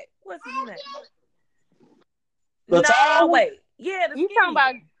quiet. What's his name? Wait. Yeah, you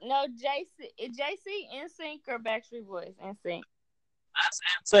talking about JC, NSYNC or Backstreet Boys? NSYNC. That's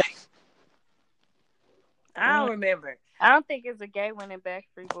NSYNC. I don't remember. I don't think it's a gay one in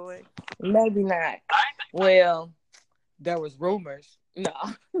Backstreet Boys. Maybe not. Well, there was rumors. No.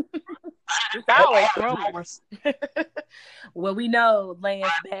 It's always rumors. Well, we know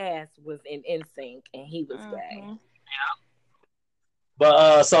Lance Bass was in NSYNC and he was gay. Yeah.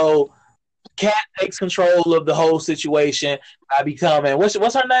 But so Kat takes control of the whole situation by becoming what's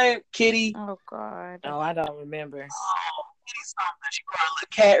her name? Kitty. Oh God. Oh, I don't remember. She put her little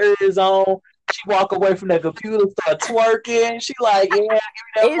cat ears on. She walk away from the computer, start twerking. She like, yeah, give me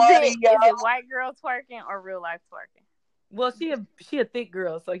that money, Is it white girl twerking or real life twerking? Well, she a thick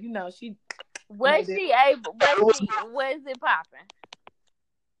girl, so she. Was she able? Was it popping?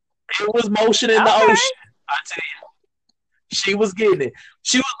 It was motion in the ocean. I tell you, she was getting it.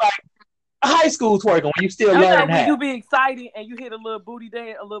 She was like high school twerking when you still learning how. You be excited and you hit a little booty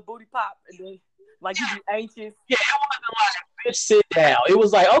dance, a little booty pop, and then like you be anxious. Yeah, it wasn't like bitch sit down. It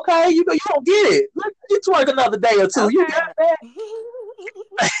was like, okay, you don't get it. You twerk another day or two. Okay. You got that.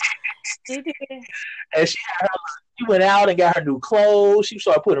 And she went out and got her new clothes. She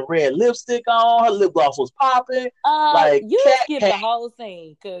started putting red lipstick on. Her lip gloss was popping. You skipped the whole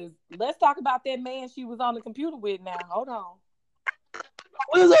thing because let's talk about that man she was on the computer with now. Hold on.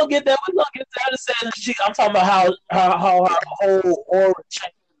 We're gonna get that. We're gonna get that. I'm talking about how her whole aura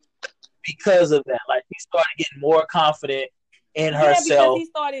changed because of that. Like, he started getting more confident in herself.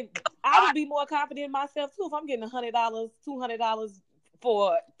 Because I would be more confident in myself too if I'm getting $100, $200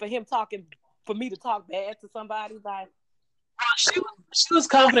 for him talking, for me to talk bad to somebody. Like, she was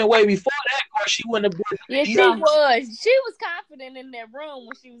confident way before that, or she wouldn't have been. Yeah, she was. She was confident in that room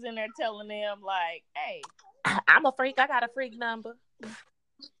when she was in there telling them, like, "Hey, I'm a freak. I got a freak number."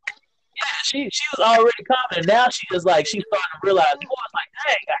 Yeah, she was already confident. Now she's starting to realize, like,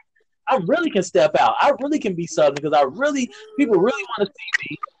 dang, I really can step out. I really can be something because people really want to see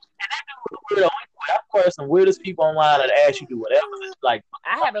me. And that dude was weird. Of course, some weirdest people online that ask you to do whatever. Like,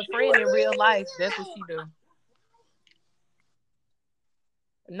 I have a friend in real life. That's what she do.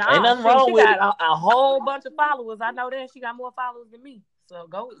 No, ain't nothing wrong with it. She got a whole bunch of followers. I know that she got more followers than me. So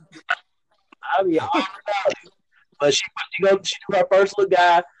go. I'll be all about it. But she do her first little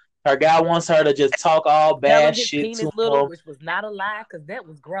guy. Her guy wants her to just talk all bad shit to him. Which was not a lie, because that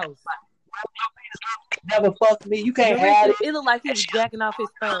was gross. Never fuck me. You can't have it. It looked like he was jacking off his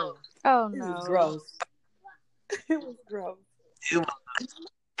thumb. Oh no, it was gross. It was gross. You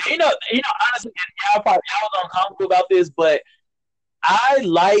know, honestly, y'all was uncomfortable about this, but I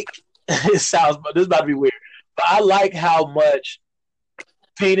like. This is about to be weird, but I like how much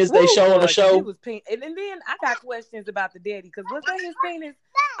penis they show on the show. He was and then I got questions about the daddy, because was that his penis?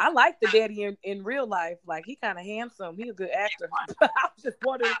 I like the daddy in real life. Like, he kind of handsome. He a good actor. I was just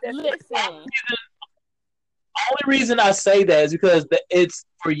wondering if that's the only reason I say that is because it's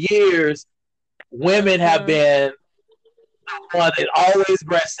for years women have been the one that always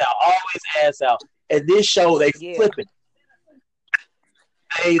breasts out, always ass out. And this show they flip it.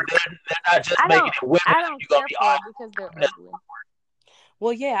 They're not just making it women. I don't care for it because they're ugly.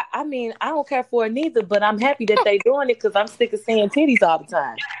 Well, yeah, I mean, I don't care for it neither, but I'm happy that they doing it because I'm sick of seeing titties all the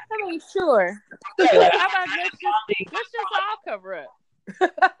time. I mean, sure. How about let's just all cover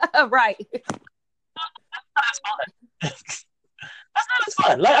up? Right. That's fun. That's not as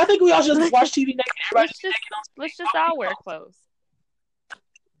fun. Like, I think we all just watch TV naked. Let's just all wear clothes.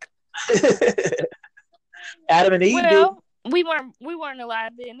 Adam and Eve. Well, we weren't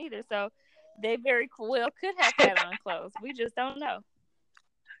alive then either, so they very well could have had on clothes. We just don't know.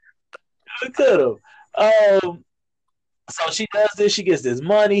 We could have. So she does this. She gets this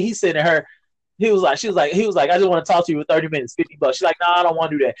money. He's sending her. He was like, I just want to talk to you for 30 minutes, $50. She's like, no, I don't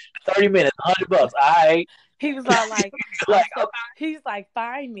want to do that. 30 minutes, $100. All right. He was all like, he's like,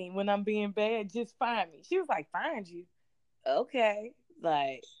 find me when I'm being bad. Just find me. She was like, find you. Okay.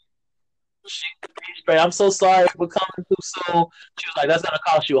 Like, I'm so sorry for coming too soon. She was like, that's gonna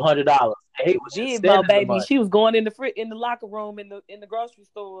cost you $100. He was just baby. She was going in the locker room in the grocery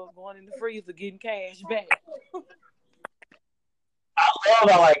store, going in the freezer, getting cash back. I love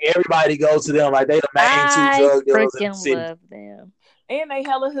how like everybody goes to them like they the main two drug dealers in the city. Love them. And they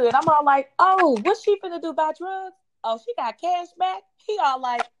hella hood. I'm all like, oh, what's she finna do about drugs? Oh, she got cash back. He all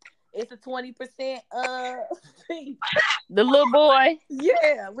like, it's a 20% fee. The little boy.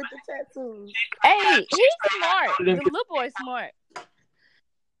 Yeah, with the tattoos. Hey, he's smart. The little boy's smart.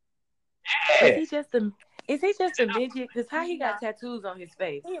 Yeah. Is he just a midget? Because how he got tattoos on his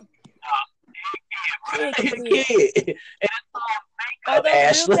face? Yeah. Are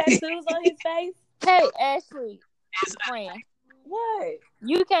those real tattoos on his face? Hey, Ashley, friend. What?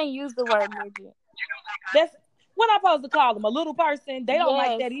 You can't use the word midget. That's what I'm supposed to call them. A little person. They don't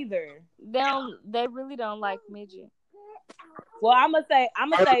like that either. They really don't like midget. Well, I'm gonna say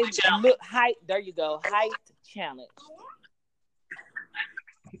look, height. There you go. Height challenge.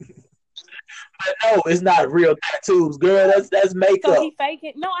 know it's not real tattoos, girl. That's makeup. So he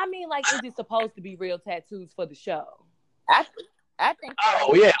faking? No, I mean, like, is it supposed to be real tattoos for the show? I think.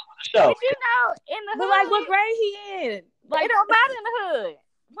 Oh yeah, for the show. But you know, in the hood, like, what grade he in? Like, it don't matter in the hood.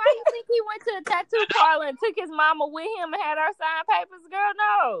 Why do you think he went to a tattoo parlor and took his mama with him and had her sign papers? Girl,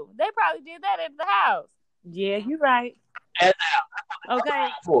 no. They probably did that at the house. Yeah, you're right. Okay.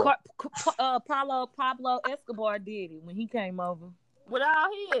 Pablo Escobar did it when he came over. With all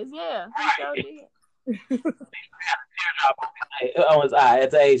his, yeah. He sure did. On his eye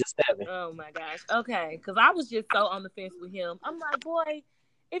at the age of 7. Oh my gosh. Okay. Because I was just so on the fence with him. I'm like, boy,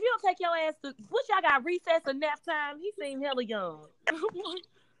 if you don't take your ass to, what y'all got, recess or nap time? He seemed hella young.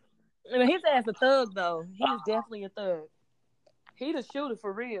 And his ass a thug, though. He was definitely a thug. He the shooter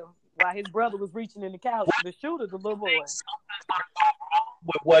for real. While his brother was reaching in the couch, the shooter, the little boy.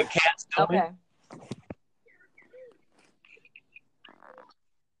 With what Cat's doing. Okay.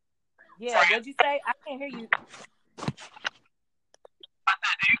 Yeah, what'd you say? I can't hear you. Do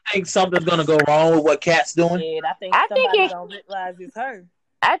you think something's gonna go wrong with what Cat's doing? Yeah, I think somebody's gonna realize it's her.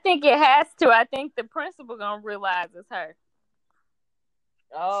 I think it has to. I think the principal gonna realize it's her.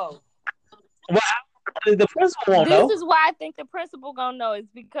 Oh. Well, the principal won't know. This is why I think the principal gonna know, is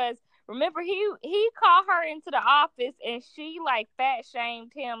because remember he called her into the office and she like fat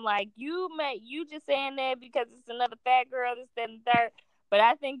shamed him, like you just saying that because it's another fat girl, this, that, and third. But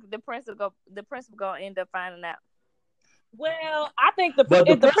I think the principal gonna end up finding out. Well, I think if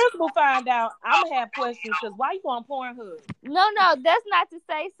the principal find out, I'm gonna have questions because why you on Pornhub? No, that's not to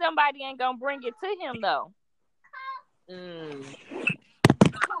say somebody ain't gonna bring it to him though. Now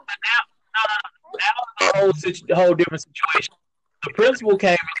the whole different situation. The principal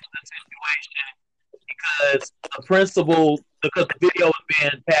came into the situation because the video was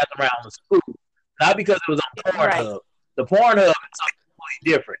being passed around the school, not because it was on Pornhub. Right. The Pornhub is something completely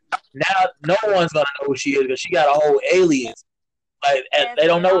different. Now no one's gonna know who she is because she got a whole alias. Like they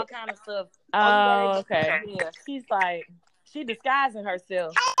don't know all kind of stuff. Oh, okay. Yeah, she's like disguising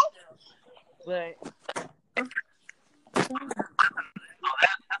herself, but.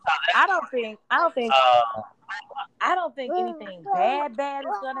 I don't think anything bad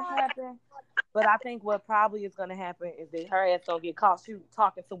is gonna happen. But I think what probably is gonna happen is that her ass gonna get caught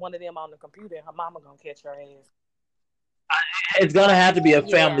talking to one of them on the computer, and her mama gonna catch her ass. It's gonna have to be a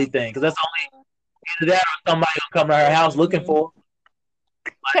family thing because that's only either that or somebody gonna come to her house looking for.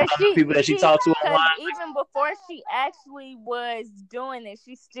 Like people that she talked to online. Even before she actually was doing it,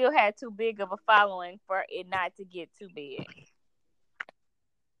 she still had too big of a following for it not to get too big.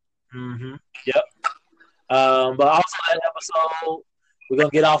 Yep. But also that episode, we're gonna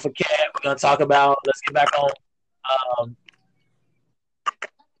get off of Cat. We're gonna talk about. Let's get back on.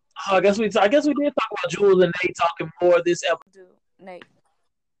 I guess we did talk about Jules and Nate talking more this episode. Nate.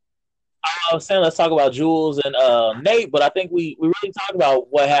 I was saying let's talk about Jules and Nate, but I think we really talked about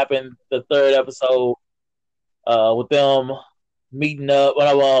what happened the third episode with them meeting up,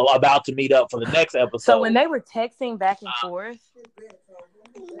 about to meet up for the next episode. So when they were texting back and forth,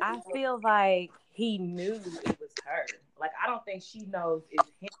 I feel like he knew it was her. Like I don't think she knows it's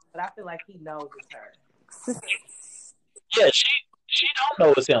him, but I feel like he knows it's her. Yeah, she don't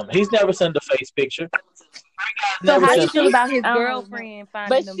know it's him. He's never sent a face picture. So how do you feel about his girlfriend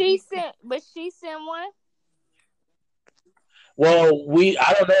finding them? But she sent one. Well,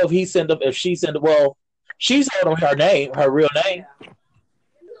 I don't know if he sent them. If she sent them, well, she told him her name, her real name,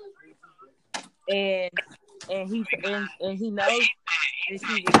 and he knows that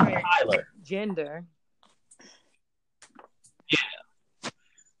she's Tyler gender. Yeah.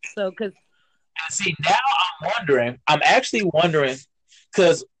 So, see, now I'm actually wondering,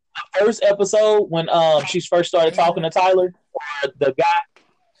 because the first episode when she first started talking to Tyler, or the guy,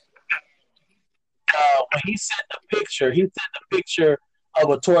 when he sent the picture of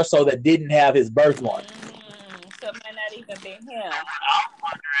a torso that didn't have his birth one. So it might not even be him. I'm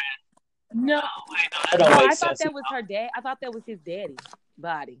wondering. No, I thought that was her dad. I thought that was his daddy's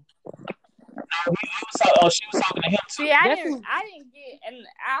body. No, she was talking to him too. See, I didn't get, and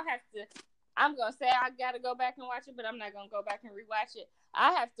I'm gonna say I gotta go back and watch it, but I'm not gonna go back and rewatch it.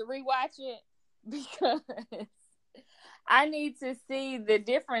 I have to rewatch it because I need to see the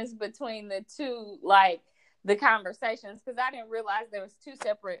difference between the two, like the conversations, because I didn't realize there was two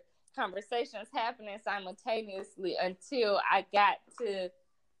separate conversations happening simultaneously until I got to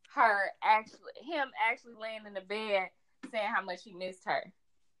him actually laying in the bed saying how much he missed her.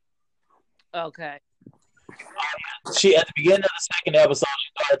 Okay. She at the beginning of the second episode, she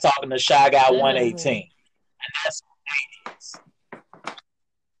started talking to Shy Guy 118, and that's who Nate is.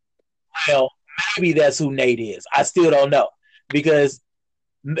 Well, maybe that's who Nate is. I still don't know because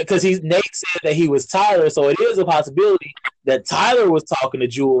because Nate said that he was Tyler, so it is a possibility that Tyler was talking to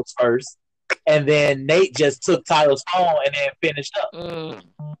Jules first, and then Nate just took Tyler's phone and then finished up.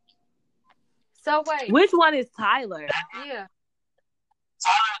 So wait, which one is Tyler? Yeah,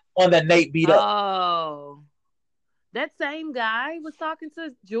 Tyler's the one that Nate beat up. Oh, that same guy was talking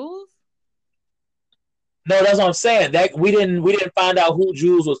to Jules. No, that's what I'm saying. That we didn't find out who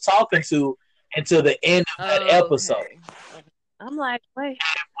Jules was talking to until the end of that episode. Okay. I'm like, wait.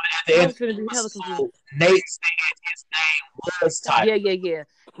 Nate said his name was Tyler. Yeah.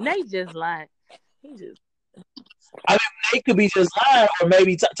 Nate just lied. I mean, Nate could be just lying, or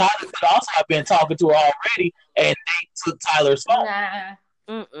maybe Tyler could also have been talking to her already, and Nate took Tyler's phone. Nah.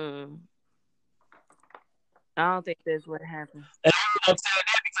 I don't think that's what happened. And I'm saying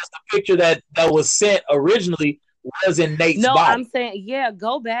that because the picture that was sent originally was in Nate's body. No, I'm saying, yeah,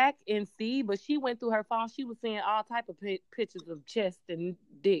 go back and see. But she went through her phone. She was seeing all type of pictures of chest and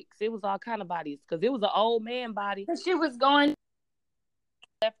dicks. It was all kind of bodies because it was an old man body. She was going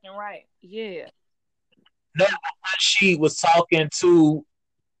left and right. Yeah. No, she was talking to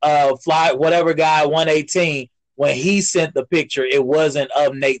Fly whatever guy 118 when he sent the picture. It wasn't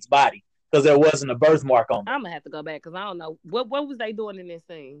of Nate's body because there wasn't a birthmark on it. I'm gonna have to go back because I don't know what was they doing in this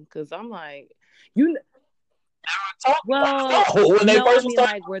scene. Because I'm like, when they first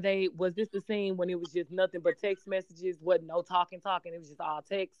like, was this the scene when it was just nothing but text messages, wasn't no talking, it was just all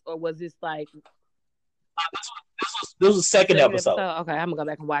text, or was this like? This was the second episode. Okay, I'm gonna go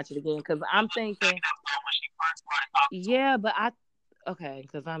back and watch it again because I'm thinking. Yeah, but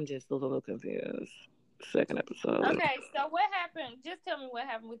because I'm just a little confused. Second episode. Okay, so what happened? Just tell me what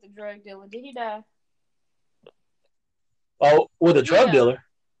happened with the drug dealer. Did he die? Oh, with a drug dealer?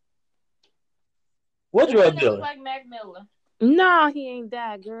 What drug dealer? Like Mac Miller. No, he ain't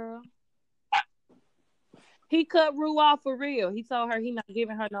died, girl. He cut Rue off for real. He told her he not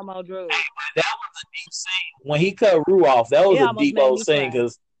giving her no more drugs. Hey, that was a deep scene. When he cut Rue off, that was a deep old scene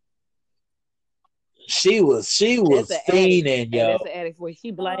because she was fiending, yo. That's an addict where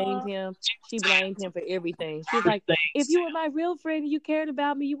she blamed him. She blamed him for everything. She's like, if you were my real friend and you cared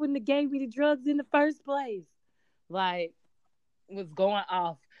about me, you wouldn't have gave me the drugs in the first place. Like, was going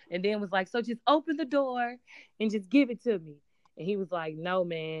off. And then was like, so just open the door and just give it to me. And he was like, no,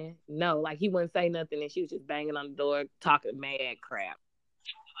 man. No. Like, he wouldn't say nothing. And she was just banging on the door, talking mad crap.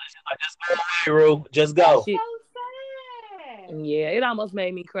 Just go away, Rue. Just go. So sad. Yeah, it almost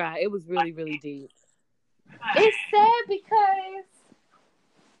made me cry. It was really, really deep. It's sad because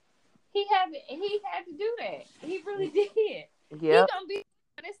he had to do that. He really did. Yeah. He gonna be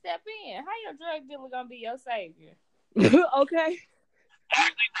to step in. How your drug dealer gonna be your savior? Okay.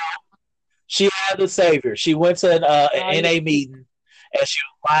 She had the savior. She went to an NA meeting and she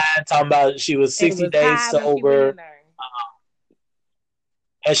was lying, talking about she was 60 days sober.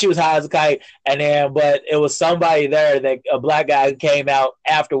 And she was high as a kite. But it was somebody there that a black guy came out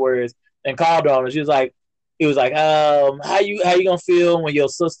afterwards and called on her. He was like, how you gonna feel when your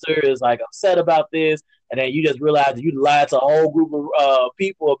sister is like upset about this? And then you just realize that you lied to a whole group of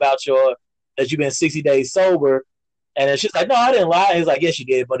people about that you've been 60 days sober. And then she's like, no, I didn't lie. He's like, yes, you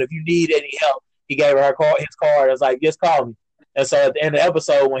did. But if you need any help, he gave her his card. I was like, just call me. And so at the end of the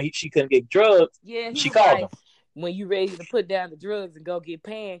episode, when she couldn't get drugs, she called him. When you ready to put down the drugs and go get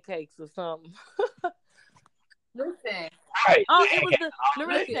pancakes or something. Listen. Right. Oh, it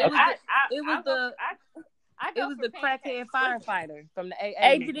was the crackhead firefighter from the AA.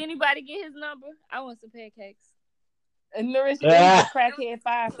 Hey, did anybody get his number? I want some pancakes. And Narissa was a crackhead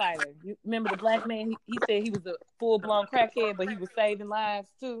firefighter. You remember the black man? He said he was a full-blown crackhead, but he was saving lives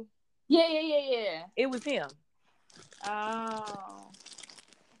too. Yeah. It was him. Oh.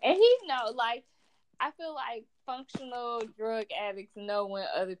 And he know, like, I feel like functional drug addicts know when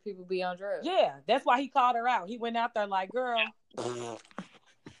other people be on drugs. Yeah, that's why he called her out. He went out there like, girl,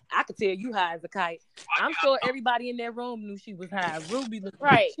 I could tell you high as a kite. I'm sure everybody in that room knew she was high. Ruby looked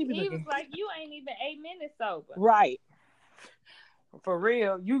right. He was like, you ain't even 8 minutes sober. Right. For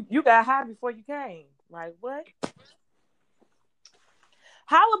real. You got high before you came. Like, what?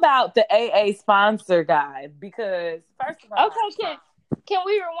 How about the AA sponsor guy? Because first of all, okay, can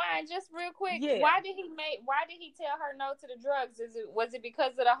we rewind just real quick? Yeah. Why did he tell her no to the drugs? Was it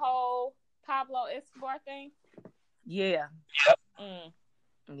because of the whole Pablo Escobar thing? Yeah. Mm.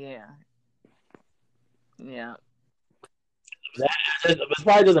 Yeah. It's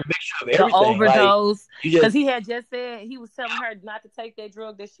probably just a mixture of everything. The overdose. Because Like, he had just said he was telling her not to take that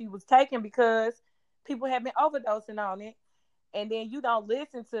drug that she was taking because people had been overdosing on it. and then you don't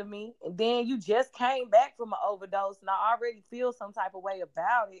listen to me, and then you just came back from an overdose, and I already feel some type of way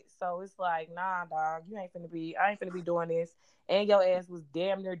about it. So it's like, nah, dog, I ain't finna be doing this. And your ass was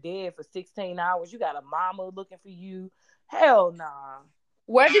damn near dead for 16 hours. You got a mama looking for you. Hell nah.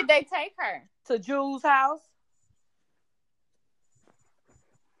 Where did they take her? To Jules' house.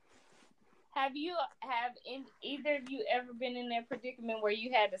 Have either of you ever been in that predicament where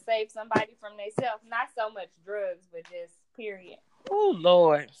you had to save somebody from themselves? Not so much drugs, but just period. Oh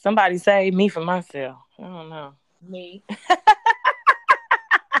Lord, somebody save me from myself. I don't know. Me.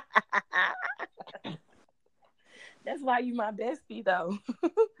 That's why you my bestie, though.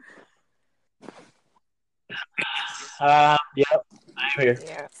 Yep, I'm here.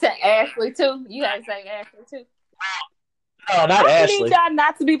 Yeah. So Ashley too. You gotta say Ashley too. No, not Ashley. I need y'all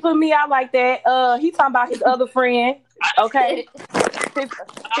not to be putting me out like that. He talking about his other friend. Okay.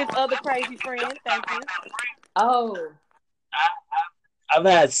 his other crazy friend. Thank you. Oh. I've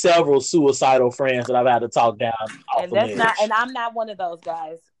had several suicidal friends that I've had to talk down. And that's not. And I'm not one of those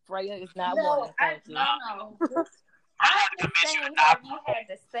guys. Freya is not one. Thank you. No. I understand how you had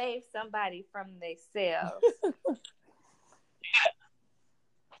to save somebody from themselves.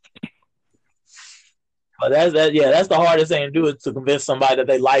 But that's the hardest thing to do, is to convince somebody that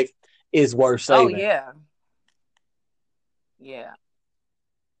their life is worth saving. Oh yeah. Yeah.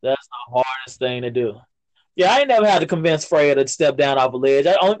 That's the hardest thing to do. Yeah, I ain't never had to convince Freya to step down off a ledge.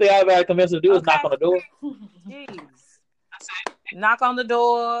 The only thing I've ever had to convince her to do is knock on the door. Jeez. Knock on the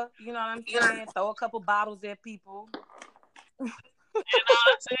door, you know what I'm saying? Throw a couple bottles at people.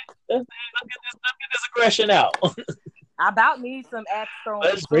 That's it. Let's get this aggression out. I about need some axe thrown.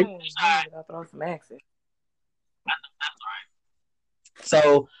 I'll throw some axes. That's right.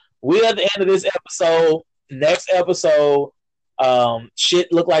 So we at the end of this episode. Next episode,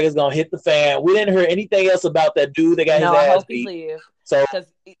 shit look like it's gonna hit the fan. We didn't hear anything else about that dude that got his ass beat. He live. So because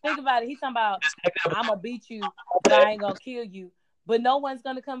think about it, he's talking about, I'm gonna beat you, but I ain't gonna kill you. But no one's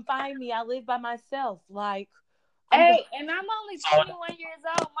gonna come find me. I live by myself. Like, and I'm only 21 years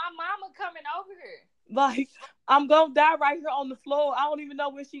old. My mama coming over here. Like, I'm gonna die right here on the floor. I don't even know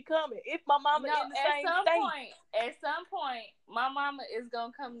when she coming. If my mama in the same state. At some point, my mama is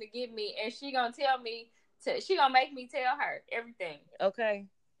gonna come to get me, and she gonna tell me. She gonna make me tell her everything. Okay.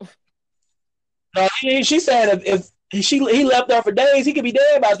 No, she said if he left there for days, he could be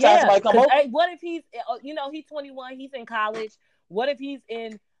dead by the time somebody come over. Hey, what if he's he's 21, he's in college. What if he's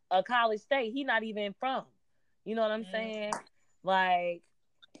in a college state he's not even from? You know what I'm saying? Like,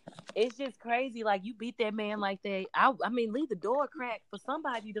 it's just crazy. Like, you beat that man like that. I mean, leave the door cracked for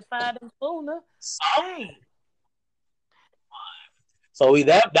somebody to find him sooner. Hey. So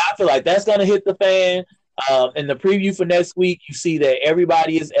I feel like that's gonna hit the fan. In the preview for next week, you see that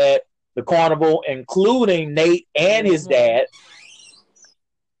everybody is at the carnival, including Nate and his dad.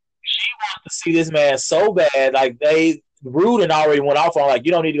 She wants to see this man so bad. Like, Rudin already went off on, like,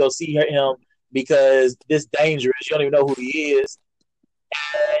 you don't need to go see him because this dangerous. You don't even know who he is.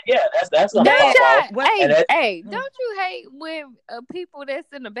 And yeah, that's gonna pop off. Hey, don't you hate when people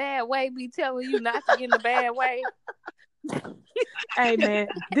that's in a bad way be telling you not to get in a bad way? Hey man,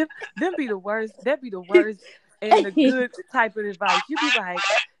 them be the worst. That be the worst and the good type of advice. You be like,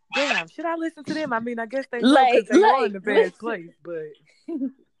 damn, should I listen to them? I mean, I guess they will because they are in a bad place, but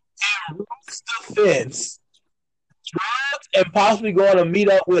defense, drugs and possibly going to meet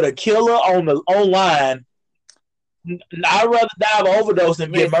up with a killer online. I'd rather die of overdose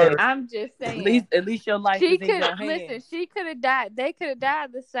than get murdered. I'm just saying. At least your life is in your hands. Listen, she could have died. They could have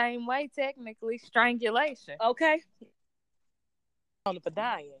died the same way, technically, strangulation. Okay. For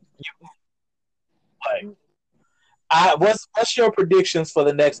dying. Right. What's your predictions for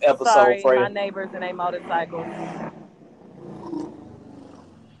the next episode? Sorry, Freya? My neighbors and a motorcycle.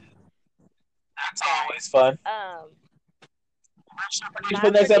 That's always fun. My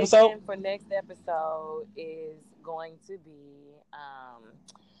for next episode? For next episode is going to be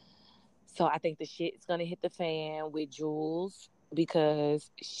so I think the shit is gonna hit the fan with Jules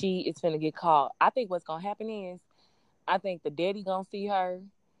because she is gonna get caught. I think what's gonna happen is I think the daddy gonna see her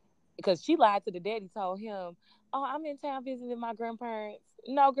because she lied to the daddy, told him, oh, I'm in town visiting my grandparents.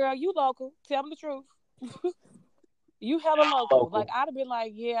 No, girl, you local. Tell them the truth. You hella local. Like, I'd have been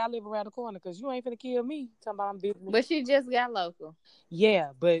like, yeah, I live around the corner because you ain't finna kill me. Talking about I'm visiting. But she just got local.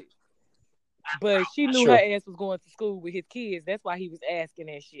 Yeah, but she knew her ass was going to school with his kids. That's why he was asking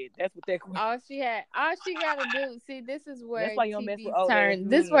that shit. That's what that. All she gotta do. See, this is where TV turns.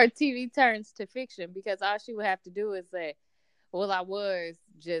 This is where TV turns to fiction because all she would have to do is say, "Well, I was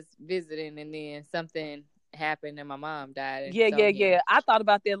just visiting, and then something happened, and my mom died." Yeah. I thought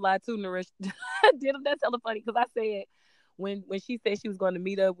about that lie too, Narish. That's hella funny because I said when she said she was going to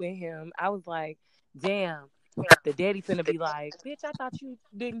meet up with him, I was like, damn, the daddy finna be like, bitch, I thought you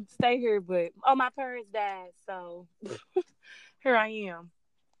didn't stay here, but my parents died, so here I am.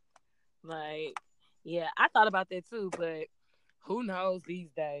 Like, yeah, I thought about that too, but who knows these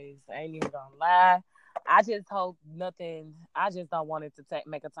days? I ain't even gonna lie. I just hope nothing. I just don't want it to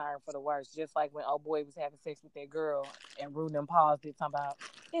make a turn for the worse. Just like when old boy was having sex with that girl and Rue and paused it, talking about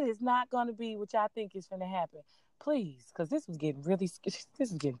it is not going to be what y'all think is going to happen. Please, because this was getting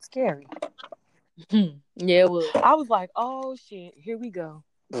scary. Yeah, it was. I was like, oh shit, here we go.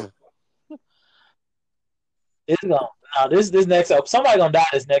 It's gonna this next episode. Somebody gonna die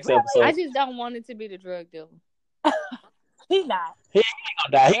this next episode. I just don't want it to be the drug dealer. He not. He ain't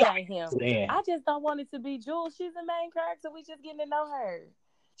gonna die. He gonna him. I just don't want it to be Jules. She's the main character. We just getting to know her.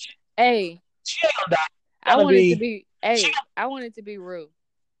 Hey, she ain't gonna die. I want it to be. Hey, I want it to be Rue.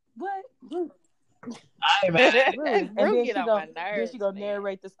 What? Rue. I ain't mad. Rue get on my nerves. Then she gonna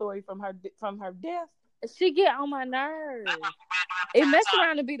narrate the story from her death. She get on my nerves. It messed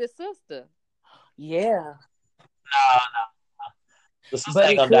around to be the sister. Yeah. No. But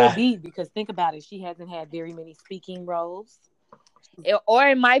it could be, because think about it. She hasn't had very many speaking roles. Or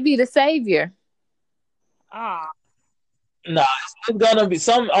it might be the savior. No, it's gonna be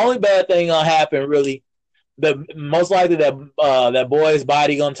only bad thing gonna happen. Really, most likely that boy's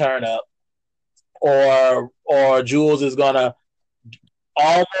body gonna turn up, or Jules is gonna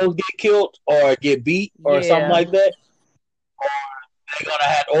almost get killed or get beat or something like that.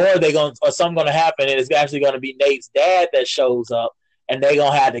 Or something gonna happen, and it's actually gonna be Nate's dad that shows up, and they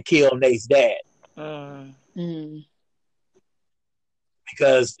gonna have to kill Nate's dad.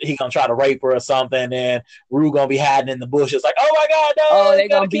 Because he gonna try to rape her or something, and Rue gonna be hiding in the bushes like, oh my god, no! Oh, they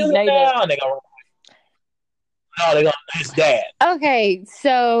gonna beat Nate now. They gonna his dad. Okay,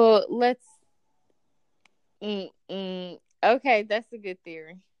 so let's. Okay, that's a good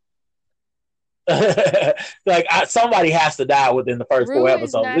theory. Like somebody has to die within the first 4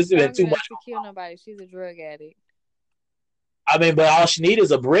 episodes. This has been too much to kill nobody. She's a drug addict. I mean, but all she needs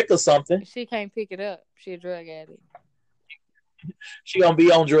is a brick or something. She can't pick it up. She a drug addict. She gonna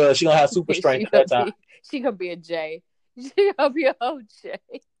be on drugs. She gonna have super strength at that time. She gonna be a J. She gonna be a whole J.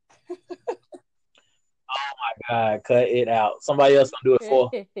 Oh my god! Cut it out. Somebody else gonna do it for.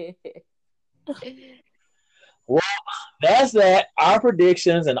 Well, that's that. Our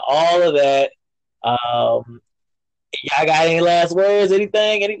predictions and all of that. Y'all got any last words?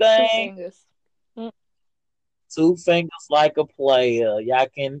 Anything? 2 fingers. 2 fingers like a player. Y'all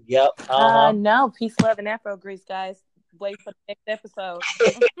can. Yep. No. Peace, love, and Afro grease, guys. Wait for the next episode.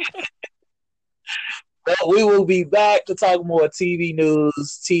 But we will be back to talk more TV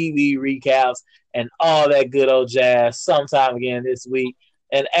news, TV recaps, and all that good old jazz sometime again this week.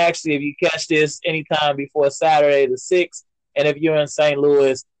 And actually, if you catch this anytime before Saturday the 6th, and if you're in St.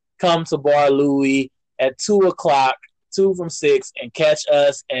 Louis, come to Bar Louie at 2 o'clock, 2 from 6, and catch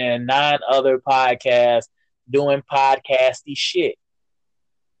us and 9 other podcasts doing podcasty shit.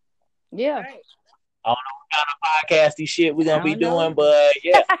 Yeah. I don't know what kind of podcasty shit we're going to be doing, but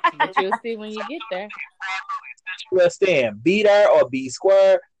yeah. But you'll see when you get there. West End. Be there or be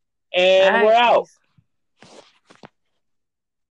square. And we're out.